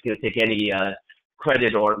 nobody's going to take any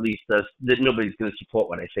credit, or at least that nobody's going to support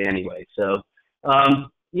what I say anyway. So,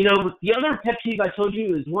 the other pet peeve I told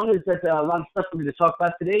you is one is that a lot of stuff we're going to talk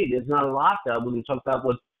about today, there's not a lot. We're going to talk about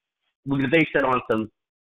we're going to base that on some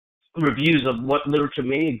reviews of what literature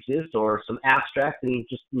may exist or some abstract and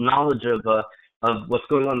just knowledge of what's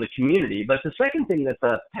going on in the community. But the second thing that's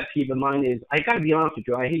a pet peeve of mine is, I got to be honest with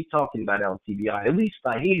you, I hate talking about LTBI. At least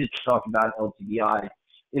I hated to talk about LTBI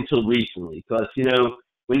until recently, because,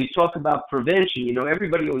 when you talk about prevention,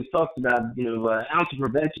 everybody always talks about, an ounce of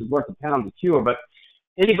prevention is worth a pound of cure. But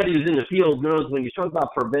anybody who's in the field knows when you talk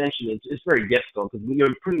about prevention, it's very difficult, because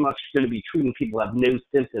you're pretty much going to be treating people who have no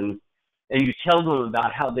symptoms, and you tell them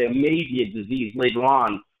about how there may be a disease later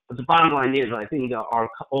on. But the bottom line is, I think our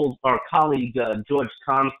colleague George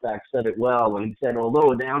Comstock said it well when he said,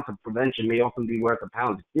 although an ounce of prevention may often be worth a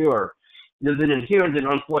pound of cure, there's an inherent and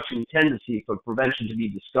unfortunate tendency for prevention to be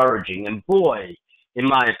discouraging. And boy, in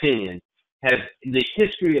my opinion, has the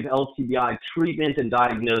history of LTBI treatment and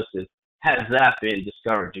diagnosis, has that been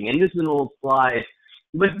discouraging. And this is an old slide,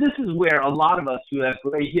 but this is where a lot of us who have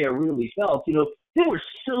gray hair really felt, there were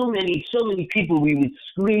so many people we would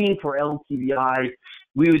screen for LTBI.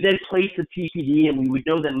 We would then place the PPD, and we would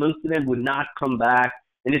know that most of them would not come back.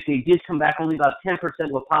 And if they did come back, only about 10%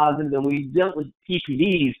 were positive. And we dealt with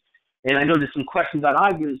PPDs, and I know there's some questions about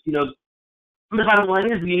arguments, the bottom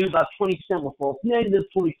line is we knew about 20% were false negatives,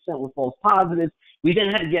 20% were false positives. We then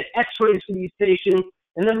had to get x-rays for these patients,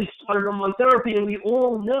 and then we started them on therapy, and we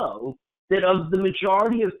all know that of the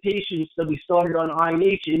majority of patients that we started on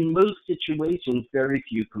INH, in most situations, very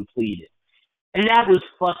few completed. And that was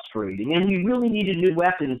frustrating, and we really needed new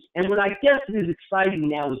weapons. And what I guess is exciting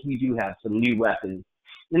now is we do have some new weapons.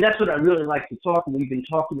 And that's what I really like to talk, and we've been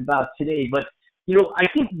talking about today. But, I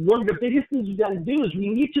think one of the biggest things we've got to do is we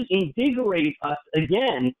need to invigorate us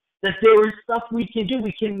again, that there is stuff we can do.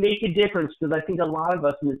 We can make a difference, because I think a lot of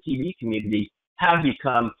us in the TV community have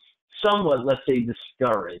become somewhat, let's say,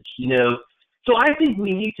 discouraged, So I think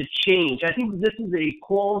we need to change. I think this is a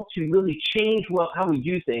call to really change how we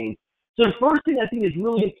do things. So the first thing I think is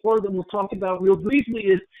really important that we'll talk about real briefly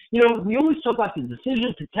is, we always talk about the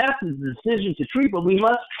decision to test and the decision to treat, but we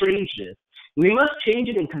must change this. We must change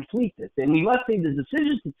it and complete this. And we must say the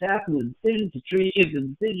decision to test and the decision to treat is the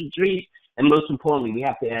decision to treat, and most importantly, we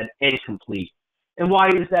have to add and complete. And why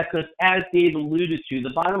is that? Because as Dave alluded to, the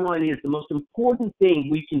bottom line is the most important thing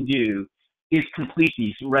we can do is complete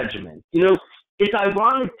these regimens. It's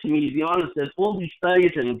ironic to me, to be honest, that all these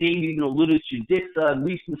studies, and Dave even alluded to Dick's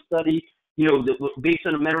recent study, based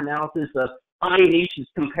on a meta-analysis of INH is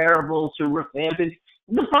comparable to rifampin.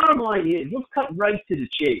 The bottom line is, let's cut right to the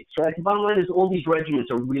chase, right? The bottom line is all these regimens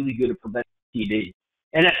are really good at preventing TB.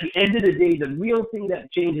 And at the end of the day, the real thing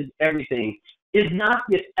that changes everything is not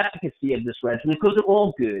the efficacy of this regimen, because they're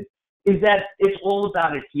all good, is that it's all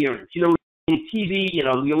about adherence. In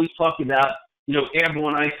TB, we always talk about,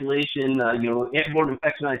 airborne isolation, airborne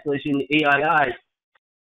infection isolation, AII,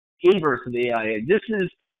 inverse of AIA.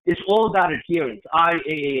 It's all about adherence,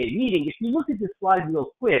 IAAA. Meaning, if you look at this slide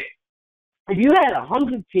real quick, if you had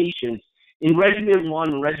 100 patients in regimen 1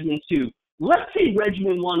 and regimen 2, let's say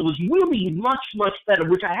regimen 1 was really much, much better,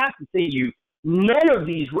 which I have to say to you, none of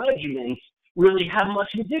these regimens really have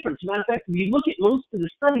much of a difference. As a matter of fact, if you look at most of the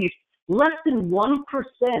studies, less than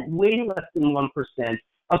 1%, way less than 1%,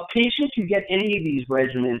 of patients who get any of these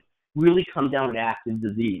regimens really come down with active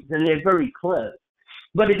disease, and they're very close.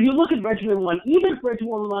 But if you look at regimen 1, even if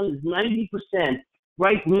regimen 1 is 90%,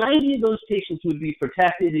 right, 90 of those patients would be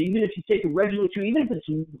protected. Even if you take a regimen 2, even if it's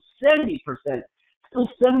 70%, still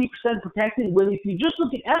 70% protected. When if you just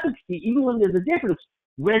look at efficacy, even when there's a difference,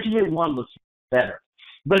 regimen 1 looks better.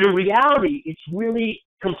 But in reality, it's really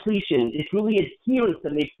completion. It's really adherence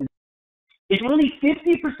that makes it. It's really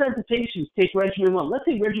 50% of patients take regimen 1. Let's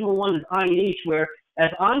say regimen 1 is INH, where,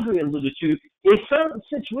 as Andrey alluded to, in certain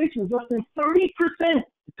situations, less than 30%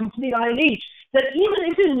 complete INH. That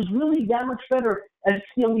even if it is really that much better, as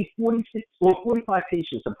it's only 46 or 45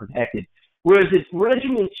 patients are protected. Whereas it's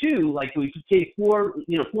regimen 2, like we could take 4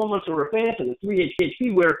 months of rifampin and 3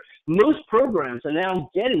 HHP, where most programs are now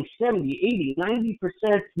getting 70, 80,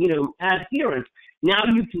 90%, adherence. Now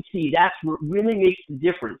you can see that's what really makes the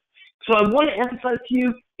difference. So I want to emphasize to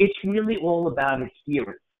you, it's really all about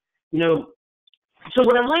adherence. So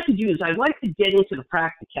what I'd like to do is I'd like to get into the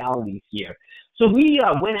practicalities here. So we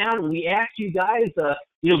went out and we asked you guys,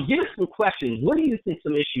 give us some questions. What do you think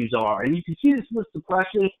some issues are? And you can see this list of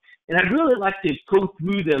questions, and I'd really like to go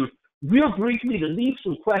through them real briefly to leave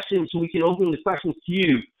some questions so we can open the questions to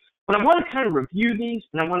you. But I want to kind of review these,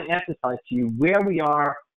 and I want to emphasize to you where we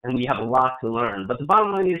are, and we have a lot to learn. But the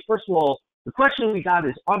bottom line is, first of all, the question we got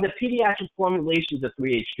is, are there pediatric formulations of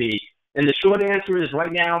 3HP? And the short answer is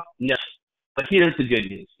right now, no. But here's the good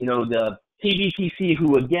news. The TBTC,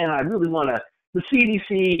 who again, I really want to, the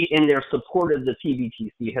CDC and their support of the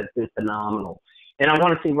TBTC has been phenomenal. And I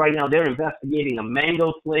want to say right now, they're investigating a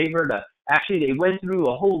mango flavor. Actually, they went through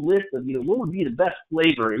a whole list of, what would be the best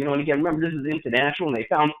flavor. And again, remember, this is international, and they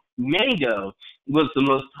found mango was the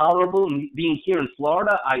most tolerable. And being here in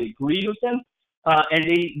Florida, I agree with them. And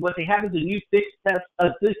what they have is a new fixed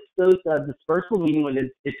dose dispersal, meaning when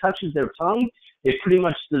it touches their tongue, it pretty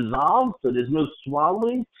much dissolves, so there's no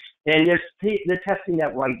swallowing, and they're testing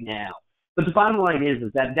that right now. But the bottom line is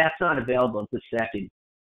that that's not available at this second.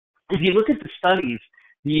 If you look at the studies,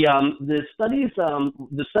 the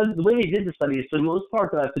way they did the studies, for the most part,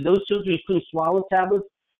 for those children who couldn't swallow tablets,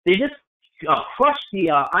 they just crushed the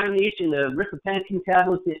INH and the rifampicin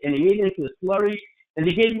tablets, and they made it into a slurry, and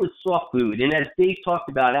they gave it with soft food. And as Dave talked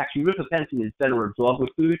about, actually, rifampicin is better absorbed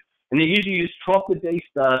with food. And they usually use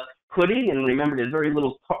chocolate-based pudding. And remember, there's very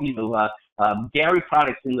little, dairy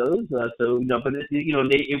products in those. But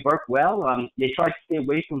it worked well. They tried to stay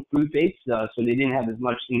away from food-based, so they didn't have as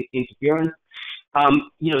much interference.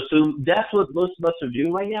 So that's what most of us are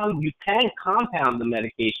doing right now. You can compound the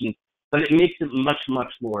medication, but it makes it much,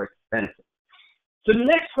 much more expensive. So the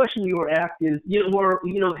next question you were asked is,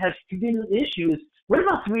 has been an issue is, what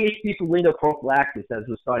about 3HP for window prophylaxis, as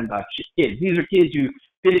was talking about kids? These are kids who've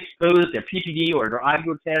been exposed, their PPD or their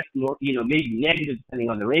IGO test, or, maybe negative depending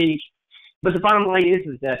on their age. But the bottom line is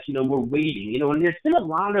that, we're waiting, and there's been a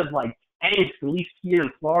lot of angst, at least here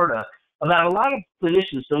in Florida, about a lot of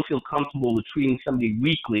clinicians don't feel comfortable with treating somebody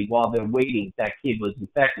weekly while they're waiting if that kid was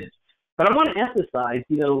infected. But I want to emphasize,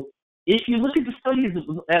 if you look at the studies,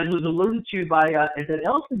 as was alluded to by, as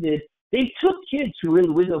Elsa did, they took kids who were in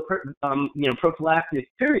the window, prophylactic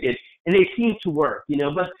period, and they seemed to work,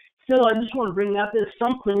 But still, I just want to bring out that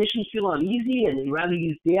some clinicians feel uneasy and they'd rather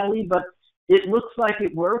use daily, but it looks like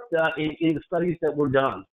it worked in the studies that were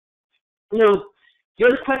done. The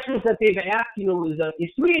other questions that they've asked,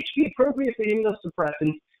 is 3HP appropriate for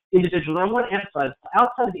immunosuppressants? individuals. I want to emphasize,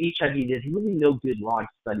 outside of HIV, there's really no good large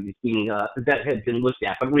studies being that have been looked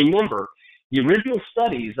at. But remember, the original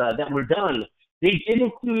studies that were done, they did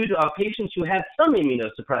include patients who had some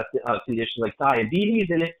immunosuppressive conditions like diabetes,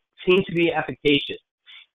 and it seemed to be efficacious.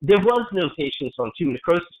 There was no patients on tumor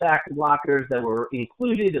necrosis factor blockers that were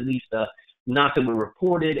included, at least not that were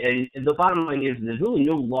reported. And the bottom line is there's really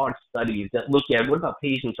no large studies that look at what about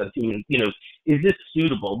patients on tumor, is this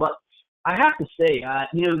suitable? But I have to say,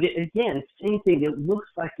 again, same thing, it looks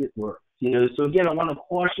like it works. So again, I want to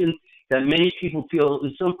caution that many people feel,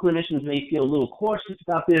 some clinicians may feel a little cautious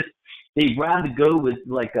about this. They'd rather go with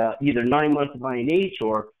like either 9 months of INH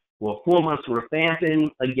or 4 months of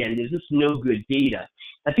rifampin. Again, there's just no good data.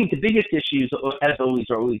 I think the biggest issues, as always,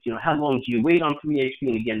 are always, how long do you wait on 3-HP?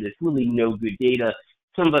 And again, there's really no good data.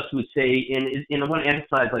 Some of us would say, and I want to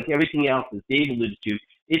emphasize, like everything else as Dave alluded to,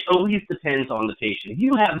 it always depends on the patient. If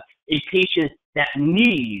you have a patient that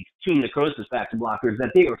needs tumor necrosis factor blockers,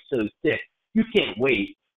 that they are so sick, you can't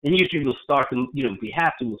wait. And usually we'll start them, if we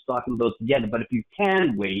have to, we'll start them both together. But if you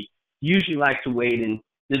can wait, usually like to wait, and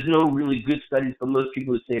there's no really good studies, but most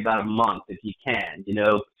people would say about a month if you can,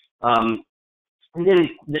 And then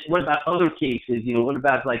what about other cases? What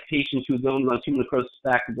about like patients who are going on tumor necrosis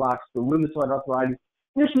factor blocks for rheumatoid arthritis?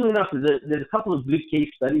 Interestingly enough, there's a couple of good case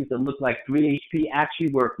studies that look like 3-HP actually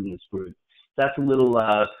work in this group. That's a little,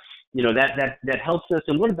 that helps us.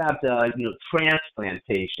 And what about, transplant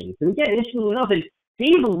patients? And again, interestingly enough, and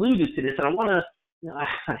Dave alluded to this, and I want to,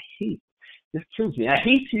 I hate, this kills me. I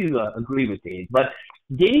hate to agree with Dave, but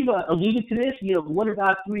Dave alluded to this. What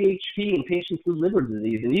about 3-HP in patients with liver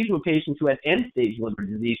disease? And these were patients who had end-stage liver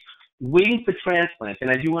disease waiting for transplant. And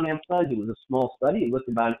I do want to emphasize it was a small study. It looked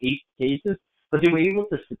at about 8 cases, but they were able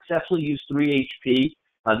to successfully use 3-HP.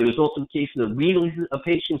 There was also cases of renal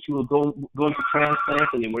patients who were going for transplant,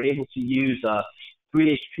 and they were able to use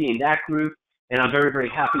 3-HP in that group. And I'm very, very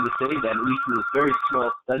happy to say that at least in this very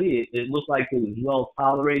small study, it looked like it was well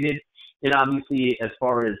tolerated. And obviously, as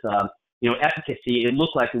far as efficacy, it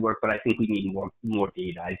looked like it worked, but I think we need more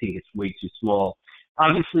data. I think it's way too small.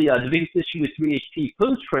 Obviously, the biggest issue with 3-HP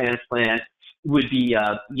post-transplant would be,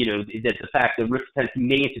 that the fact that rifampin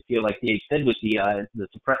may interfere, like Dave said, with the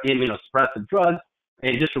immunosuppressive drug.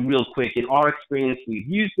 And just a real quick, in our experience, we've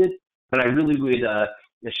used it, but I really would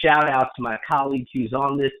shout out to my colleagues who's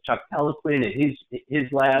on this, Chuck Peliquin and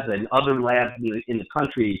his lab and other labs in the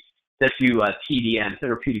country that do TDM,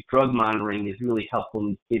 therapeutic drug monitoring, is really helpful in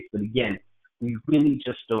this case. But again, we really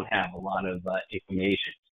just don't have a lot of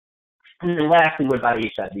information. And then lastly, what about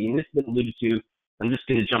HIV? And this has been alluded to. I'm just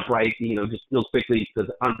going to jump right, just real quickly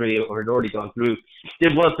because Andrey had already gone through.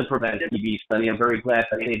 There was the PREVENT TB study. I'm very glad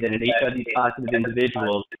to say that in HIV-positive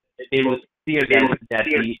individuals, it was clear that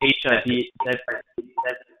the HIV.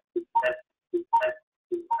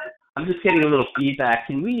 I'm just getting a little feedback.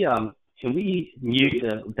 Can we mute?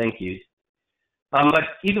 Thank you. But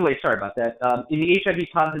either way, sorry about that. In the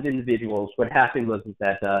HIV-positive individuals, what happened was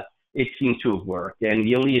that it seemed to have worked. And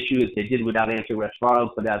the only issue is they did without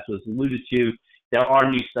antiretrovirals, but as was alluded to, there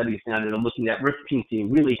are new studies now that are looking at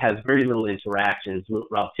rifampin really has very little interactions with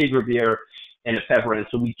raltegravir and ephedrine,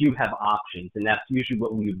 so we do have options, and that's usually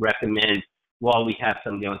what we would recommend while we have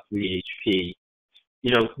somebody on 3-HP.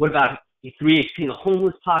 What about 3-HP in the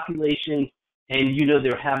homeless population? And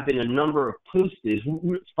there have been a number of posters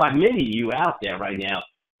by many of you out there right now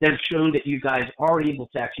that have shown that you guys are able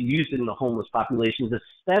to actually use it in the homeless populations,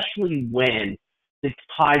 especially when it's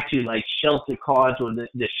tied to like shelter cards or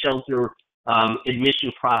the shelter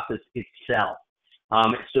admission process itself.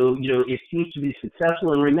 So, it seems to be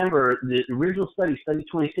successful. And remember, the original study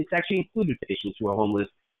 26, actually included patients who are homeless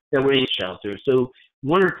that were in shelter. So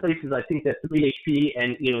one of the places I think that 3-HP,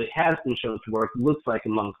 and, it has been shown to work, looks like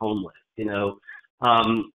among homeless,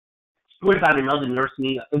 What about in other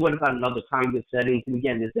nursing? What about in other congregate settings? And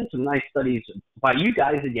again, there's been some nice studies by you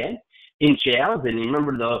guys again in jails. And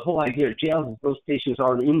remember, the whole idea of jails is those patients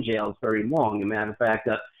aren't in jails very long. As a matter of fact,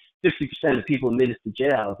 50% of people admitted to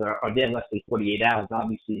jails are dead less than 48 hours.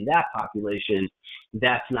 Obviously, in that population,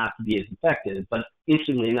 that's not to be as effective. But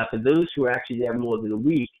interestingly enough, for those who are actually there more than a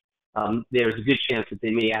week, there's a good chance that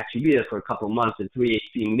they may actually be there for a couple of months, and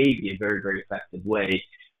 3-HP may be a very, very effective way.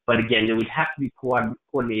 But again, there would have to be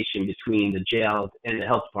coordination between the jails and the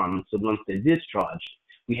health department, so once they're discharged,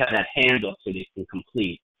 we have that handoff so they can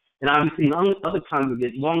complete. And obviously, in other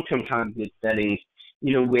congregate, long-term congregate settings,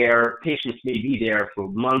 where patients may be there for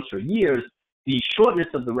months or years, the shortness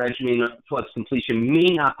of the regimen towards completion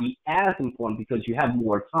may not be as important because you have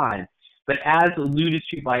more time. But as alluded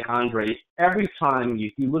to by Andrey, every time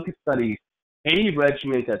if you look at studies, any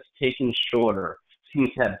regimen that's taken shorter seems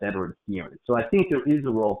to have better adherence. So I think there is a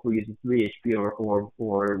role for using 3-HP or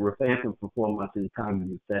rifampin for 4 months in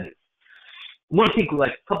cognitive settings. I want to take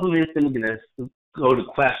like a couple of minutes, and we're going to go to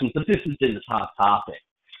questions, but this has been the hot topic.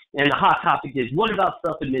 And the hot topic is, what about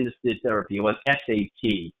self-administered therapy, or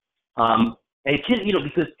SAT?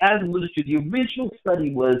 Because as alluded to, the original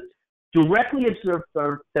study was directly observed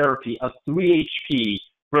therapy of 3-HP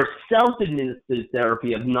versus self-administered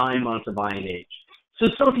therapy of 9 months of INH. So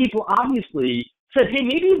some people obviously said, hey,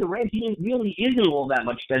 maybe the regimen really isn't all that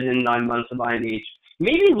much better than 9 months of INH.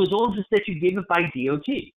 Maybe it was all just that you gave it by DOT.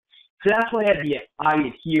 So that's why the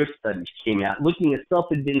I-ADHERE studies came out, looking at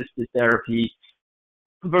self-administered therapy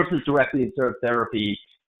versus directly observed therapy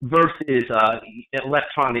versus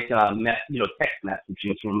electronic text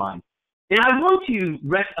messaging for mine. And I want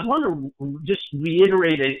to just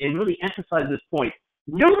reiterate and really emphasize this point.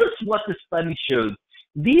 Notice what the study showed.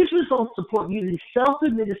 These results support using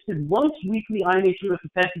self-administered once-weekly INH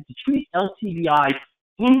rifampicin to treat LTBI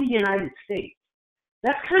in the United States.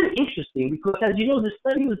 That's kind of interesting because, as you know, the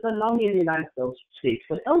study was done not only in the United States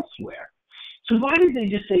but elsewhere. So why did they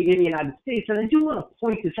just say in the United States? And I do want to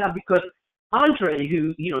point this out because Andrey,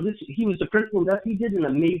 who, he was the principal investigator, he did an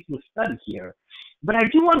amazing study here. But I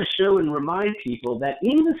do want to show and remind people that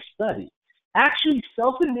in the study, actually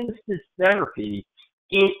self-administered therapy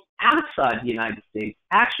outside the United States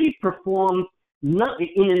actually performed in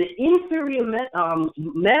an inferior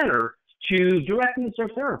manner to directly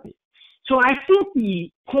observed therapy. So I think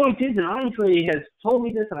the point is, and Andrey has told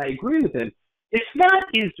me this, and I agree with him, it's not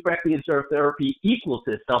is directly observed therapy equal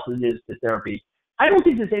to self-administered therapy. I don't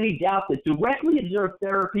think there's any doubt that directly observed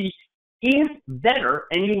therapy is better,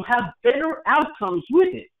 and you'll have better outcomes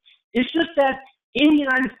with it. It's just that in the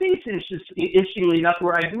United States, interestingly enough,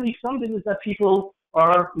 where I believe something is that people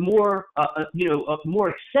are more,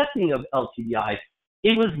 more accepting of LTBI,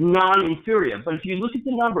 it was non-inferior. But if you look at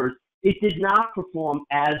the numbers, it did not perform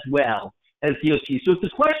as well as DOT. So if the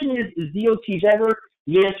question is DOT better?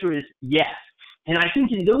 The answer is yes. And I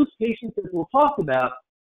think in those patients that we'll talk about,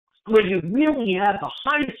 where you really have the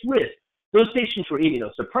highest risk, those patients were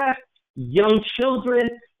immunosuppressed, young children,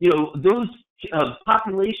 those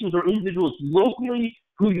populations or individuals locally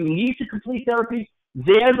who you need to complete therapy,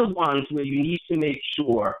 they're the ones where you need to make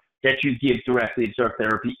sure that you give directly observed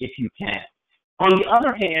therapy if you can. On the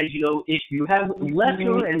other hand, if you have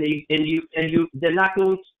lesser and they're not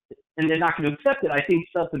going to accept it, I think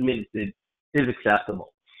self-administered is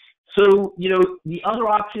acceptable. So, the other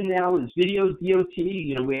option now is video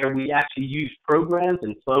DOT, where we actually use programs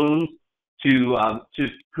and phones to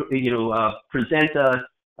present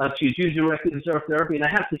to do directly observed therapy. And I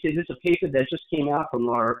have to say, this is a paper that just came out from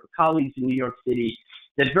our colleagues in New York City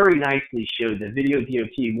that very nicely showed that video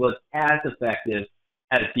DOT was as effective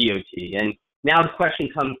as DOT. And now the question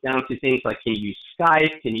comes down to things like, can you use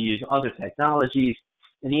Skype? Can you use other technologies?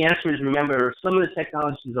 And the answer is, remember, some of the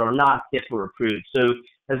technologies are not HIPAA approved. So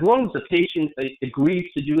as long as the patient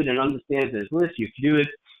agrees to do it and understands there's risk, you can do it.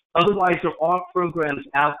 Otherwise, there are programs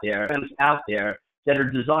out there that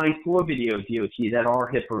are designed for video DOT that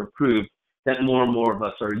are HIPAA approved that more and more of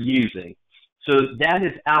us are using. So that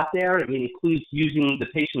is out there. I mean, it includes using the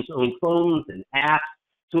patient's own phones and apps.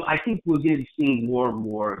 So I think we're going to be seeing more and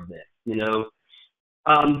more of this,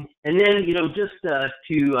 And then, just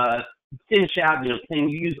to finish out, can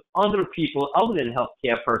you use other people other than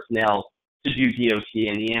healthcare personnel to do DOT?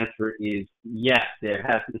 And the answer is yes. There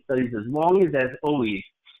has been studies as long as always,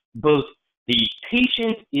 both the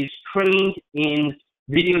patient is trained in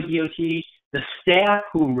video DOT, the staff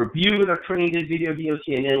who review it are trained in video DOT,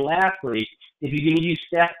 and then lastly, if you're going to use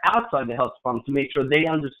staff outside the health department to make sure they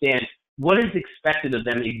understand what is expected of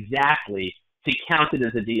them exactly to count it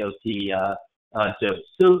as a DOT dose.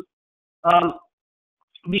 So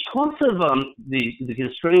because of the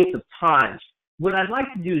constraints of time, what I'd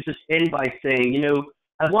like to do is just end by saying,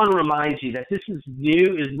 I want to remind you that this is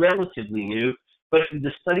relatively new, but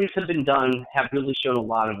the studies have been done, have really shown a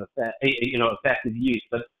lot of effective use,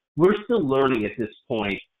 but we're still learning at this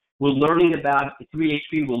point. We're learning about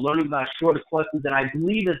 3-HP, we're learning about shorter courses, and I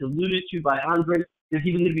believe, as alluded to by Andrey, there's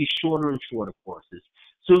even going to be shorter and shorter courses.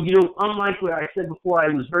 So, unlike where I said before, I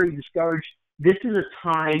was very discouraged, this is a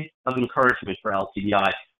time of encouragement for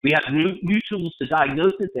LTBI. We have new tools to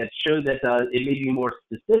diagnose it that show that it may be more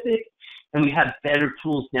specific, and we have better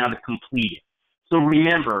tools now to complete it. So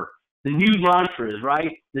remember, the new mantra is,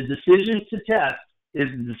 right, the decision to test is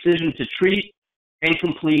the decision to treat and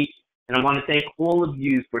complete. And I want to thank all of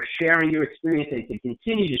you for sharing your experience and to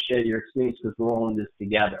continue to share your experience because we're all in this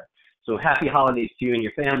together. So happy holidays to you and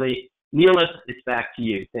your family. Neela, it's back to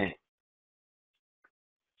you. Thanks.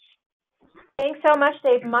 Thanks so much,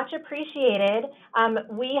 Dave. Much appreciated.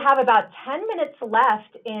 We have about 10 minutes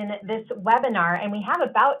left in this webinar, and we have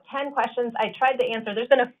about 10 questions I tried to answer. There's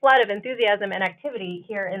been a flood of enthusiasm and activity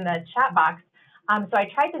here in the chat box, so I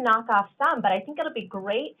tried to knock off some, but I think it'll be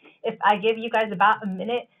great if I give you guys about a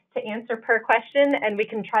minute to answer per question, and we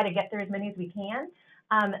can try to get through as many as we can.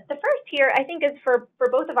 The first here, I think, is for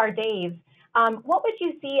both of our Daves. What would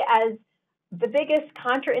you see as the biggest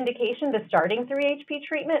contraindication to starting 3-HP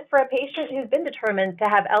treatment for a patient who's been determined to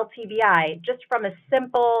have LTBI, just from a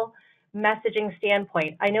simple messaging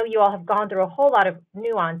standpoint? I know you all have gone through a whole lot of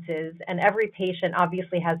nuances, and every patient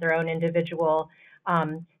obviously has their own individual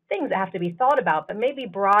things that have to be thought about, but maybe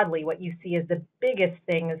broadly what you see as the biggest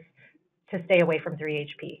things to stay away from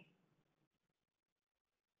 3-HP.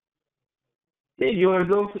 Dave, you want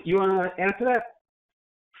to answer that?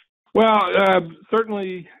 Well,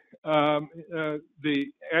 certainly the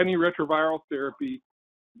antiretroviral therapy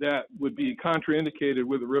that would be contraindicated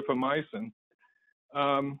with rifamycin.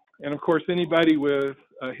 And of course, anybody with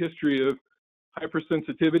a history of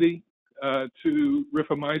hypersensitivity to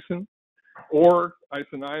rifamycin or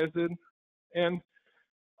isoniazid. And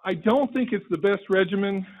I don't think it's the best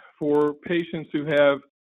regimen for patients who have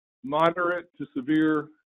moderate to severe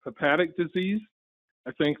hepatic disease.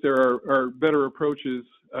 I think there are better approaches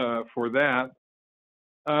for that.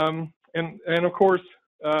 And of course,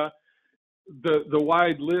 the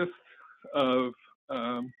wide list of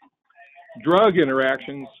drug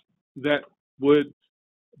interactions that would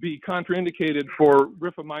be contraindicated for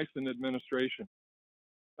rifamycin administration.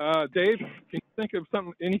 Dave, can you think of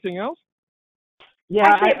anything else? Yeah,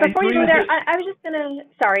 actually, before you go there, I was just going to,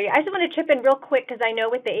 sorry, I just want to chip in real quick because I know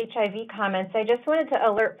with the HIV comments, I just wanted to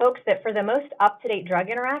alert folks that for the most up-to-date drug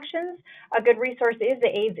interactions, a good resource is the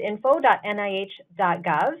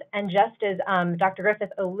AIDSinfo.nih.gov. And just as Dr.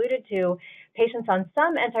 Griffith alluded to, patients on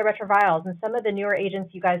some antiretrovirals and some of the newer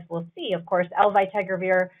agents you guys will see, of course,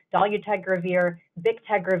 elvitegravir, dolutegravir,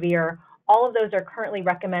 bictegravir, all of those are currently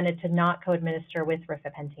recommended to not co-administer with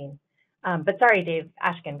rifapentine. But sorry, Dave,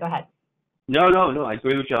 Ashkin, go ahead. No, I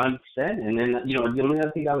agree with you 100%. And then, the only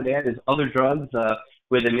other thing I would add is other drugs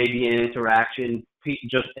where there may be an interaction,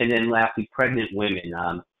 and then lastly, pregnant women.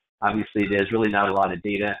 Obviously, there's really not a lot of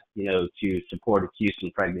data, to support its use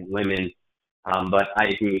in pregnant women. But I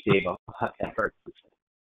agree with Dave. That hurts.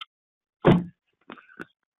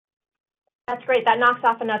 That's great. That knocks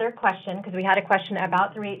off another question because we had a question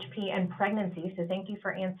about 3-HP and pregnancy. So thank you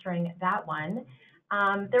for answering that one.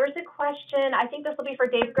 There was a question, I think this will be for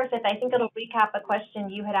Dave Griffith. I think it'll recap a question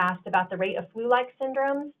you had asked about the rate of flu-like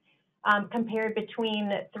syndromes compared between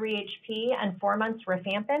 3-HP and 4 months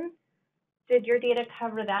rifampin. Did your data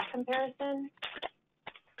cover that comparison?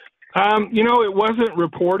 It wasn't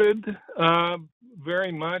reported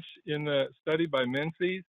very much in the study by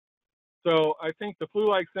Menzies. So I think the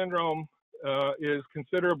flu-like syndrome is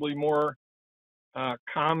considerably more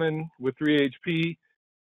common with 3-HP.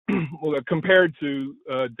 Compared to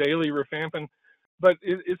daily rifampin, but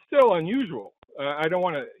it's still unusual. I don't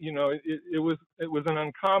want to, it was an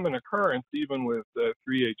uncommon occurrence even with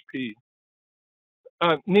 3-HP.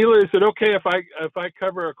 Neela, is it okay if I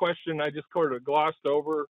cover a question I just sort of glossed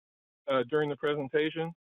over during the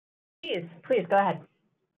presentation? Please go ahead.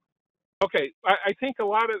 Okay, I think a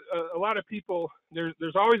lot of people,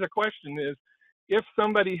 there's always a question is if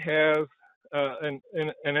somebody has an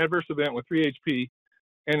adverse event with 3-HP.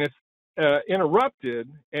 And it's interrupted,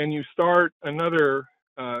 and you start another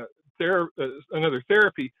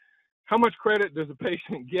therapy, how much credit does a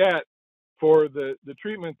patient get for the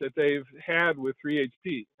treatment that they've had with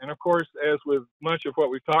 3-HP? And of course, as with much of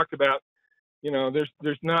what we've talked about,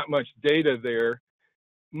 there's not much data there.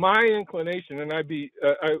 My inclination, and I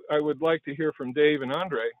would like to hear from Dave and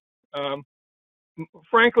Andrey.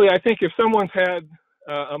 Frankly, I think if someone's had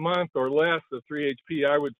a month or less of 3-HP,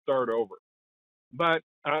 I would start over. But,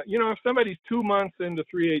 if somebody's 2 months into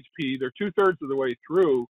 3-HP, they're 2/3 of the way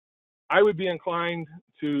through, I would be inclined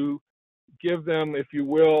to give them, if you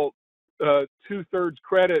will, 2/3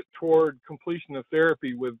 credit toward completion of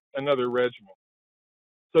therapy with another regimen.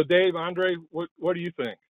 So Dave, Andrey, what do you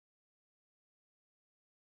think?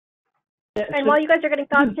 And while you guys are getting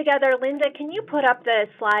thoughts together, Linda, can you put up the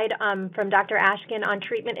slide from Dr. Ashkin on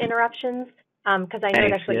treatment interruptions? Because I know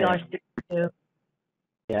that's what you all are speaking to.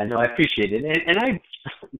 Yeah, no, I appreciate it, and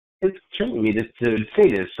it's killing me to say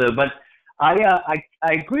this. So, but I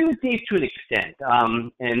agree with Dave to an extent,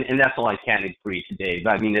 and that's all I can agree to Dave.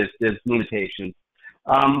 I mean, there's limitations,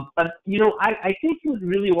 but I think it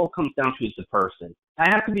really all comes down to is the person. I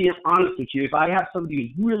have to be honest with you. If I have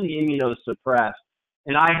somebody who's really immunosuppressed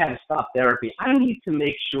and I had to stop therapy, I need to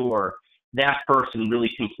make sure that person really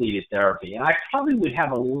completed therapy. And I probably would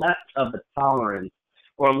have a less of a tolerance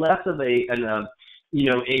or less of an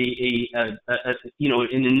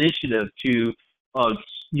initiative to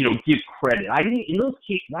give credit. I think in those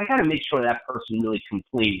cases, I got to make sure that person really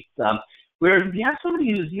completes. Whereas if you have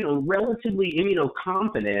somebody who's relatively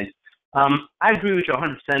immunocompetent, I agree with you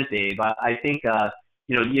 100%, Dave. I think the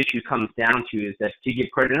issue comes down to is that to give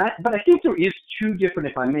credit. But I think there is two different,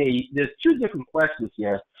 if I may, there's two different questions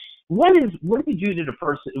here. One is, what do you do to the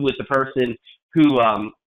person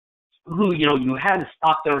who you had to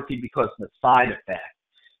stop therapy because of the side effect?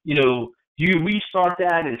 Do you restart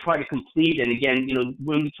that and try to complete? And again,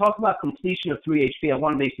 when we talk about completion of 3-HP, I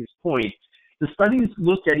want to make this point. The studies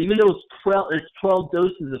looked at, even though it's 12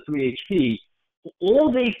 doses of 3-HP,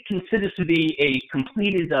 all they considered to be a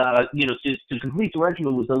completed, to complete the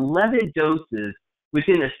regimen was 11 doses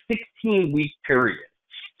within a 16-week period.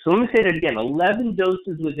 So let me say that again, 11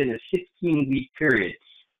 doses within a 16-week period.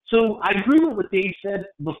 So I agree with what Dave said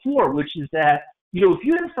before, which is that, if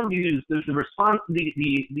you have somebody who's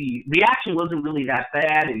the reaction wasn't really that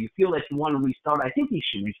bad and you feel that you want to restart, I think you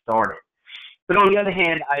should restart it. But on the other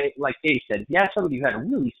hand, like Dave said, if you have somebody who had a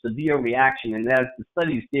really severe reaction, and as the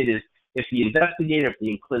studies did is, if the investigator, if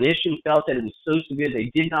the clinician felt that it was so severe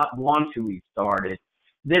they did not want to restart it,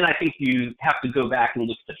 then I think you have to go back and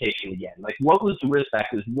look at the patient again. Like, what was the risk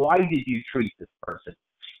factors? Why did you treat this person?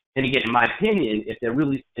 And again, in my opinion, if they're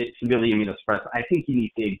really severely immunosuppressed, I think you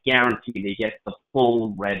need to guarantee they get the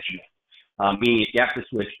full regimen, meaning if you have to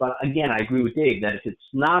switch. But again, I agree with Dave that if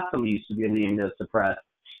it's not somebody who's severely immunosuppressed,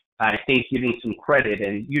 I think giving some credit,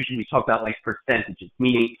 and usually we talk about like percentages,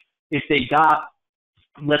 meaning if they got,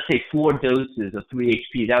 let's say, 4 doses of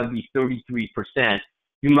 3-HP, that would be 33%.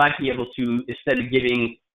 You might be able to, instead of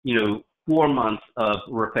giving, 4 months of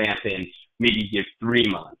rifampin, maybe give 3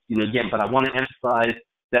 months. Again, but I want to emphasize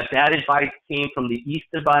that advice came from the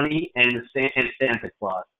Easter Bunny and Santa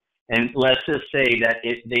Claus. And let's just say that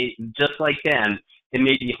they just like them, it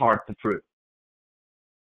may be hard to prove.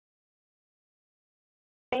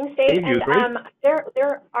 Thanks, Dave. Dave, you agree? And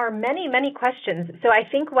there are many, many questions. So I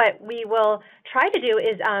think what we will try to do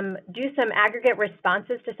is do some aggregate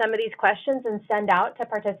responses to some of these questions and send out to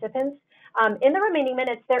participants. In the remaining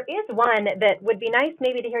minutes, there is one that would be nice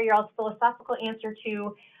maybe to hear your all's philosophical answer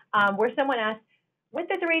to, where someone asked, with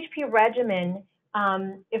the 3-HP regimen,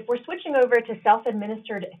 if we're switching over to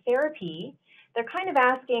self-administered therapy, they're kind of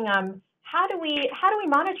asking, how do we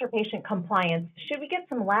monitor patient compliance? Should we get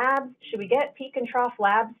some labs? Should we get peak and trough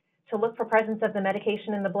labs to look for presence of the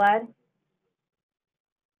medication in the blood?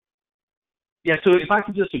 Yeah, so if I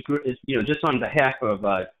could just agree, just on behalf of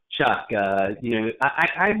Chuck, I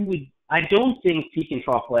don't think peak and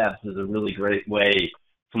trough labs is a really great way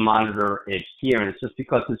to monitor adherence, just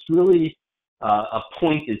because it's really a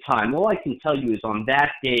point in time. All I can tell you is on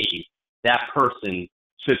that day, that person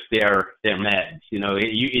took their meds.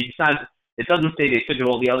 It doesn't say they took it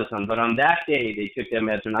all the other time, but on that day they took their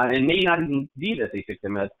meds, and it may not even be that they took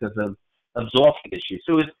their meds because of absorption issues.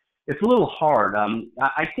 So it's a little hard.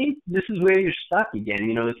 I think this is where you're stuck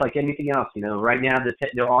again. It's like anything else. Right now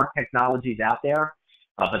there are technologies out there,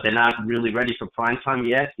 but they're not really ready for prime time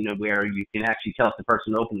yet. Where you can actually tell if the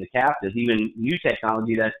person opened the cap. There's even new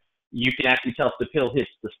technology that you can actually tell if the pill hits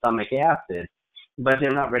the stomach acid, but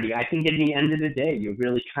they're not ready. I think at the end of the day, you're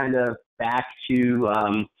really kind of back to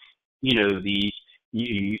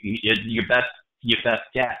your best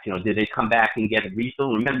guess. Did they come back and get a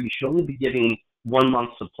refill? Remember, you should only be giving 1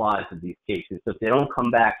 month supplies of these cases. So if they don't come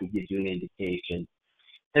back, it gives you an indication.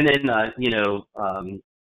 And then,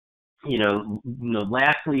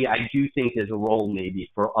 lastly, I do think there's a role maybe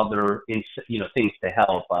for other, things to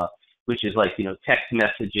help, which is like, text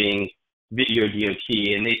messaging, video DOT,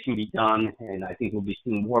 and they can be done, and I think we'll be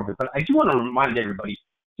seeing more of it. But I do want to remind everybody,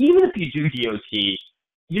 even if you do DOT,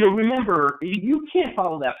 remember, you can't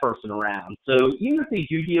follow that person around. So even if they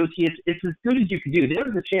do DOT, it's as good as you can do.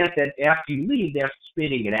 There's a chance that after you leave, they're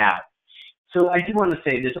spitting it out. So I do want to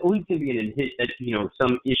say there's always going to be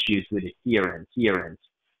some issues with adherence,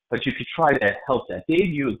 but you could try to help that. Dave,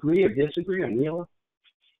 you agree or disagree, or Neela?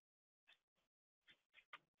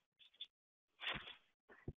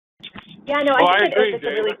 Yeah, no, I think it's a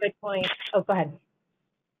really good point. Oh, go ahead.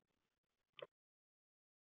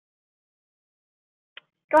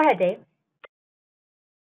 Go ahead, Dave.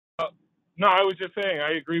 No, I was just saying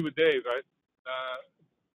I agree with Dave.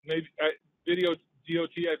 Video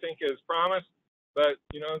DOT I think is promised, but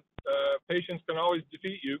patients can always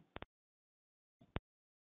defeat you.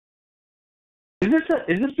 Is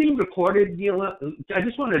this being recorded, Neela? I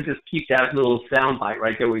just want to just keep that little sound bite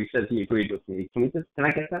right there where he says he agreed with me. Can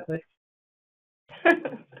I get that, please?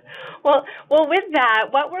 Well, with that,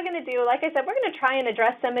 what we're going to do, like I said, we're going to try and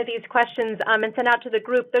address some of these questions and send out to the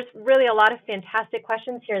group. There's really a lot of fantastic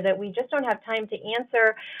questions here that we just don't have time to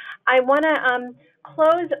answer. I want to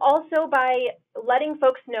close also by letting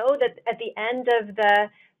folks know that at the end of the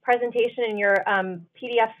presentation in your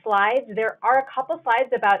PDF slides, there are a couple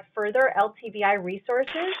slides about further LTVI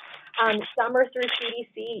resources. Some are through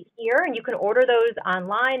CDC here, and you can order those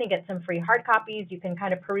online and get some free hard copies. You can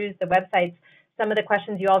kind of peruse the websites. Some of the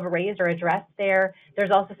questions you all have raised are addressed there. There's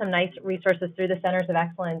also some nice resources through the Centers of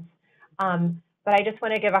Excellence. But I just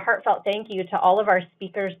want to give a heartfelt thank you to all of our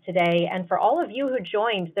speakers today. And for all of you who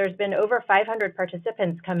joined, there's been over 500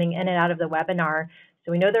 participants coming in and out of the webinar.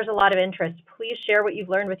 So we know there's a lot of interest. Please share what you've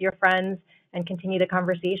learned with your friends and continue the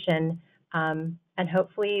conversation. And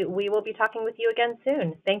hopefully we will be talking with you again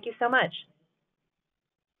soon. Thank you so much.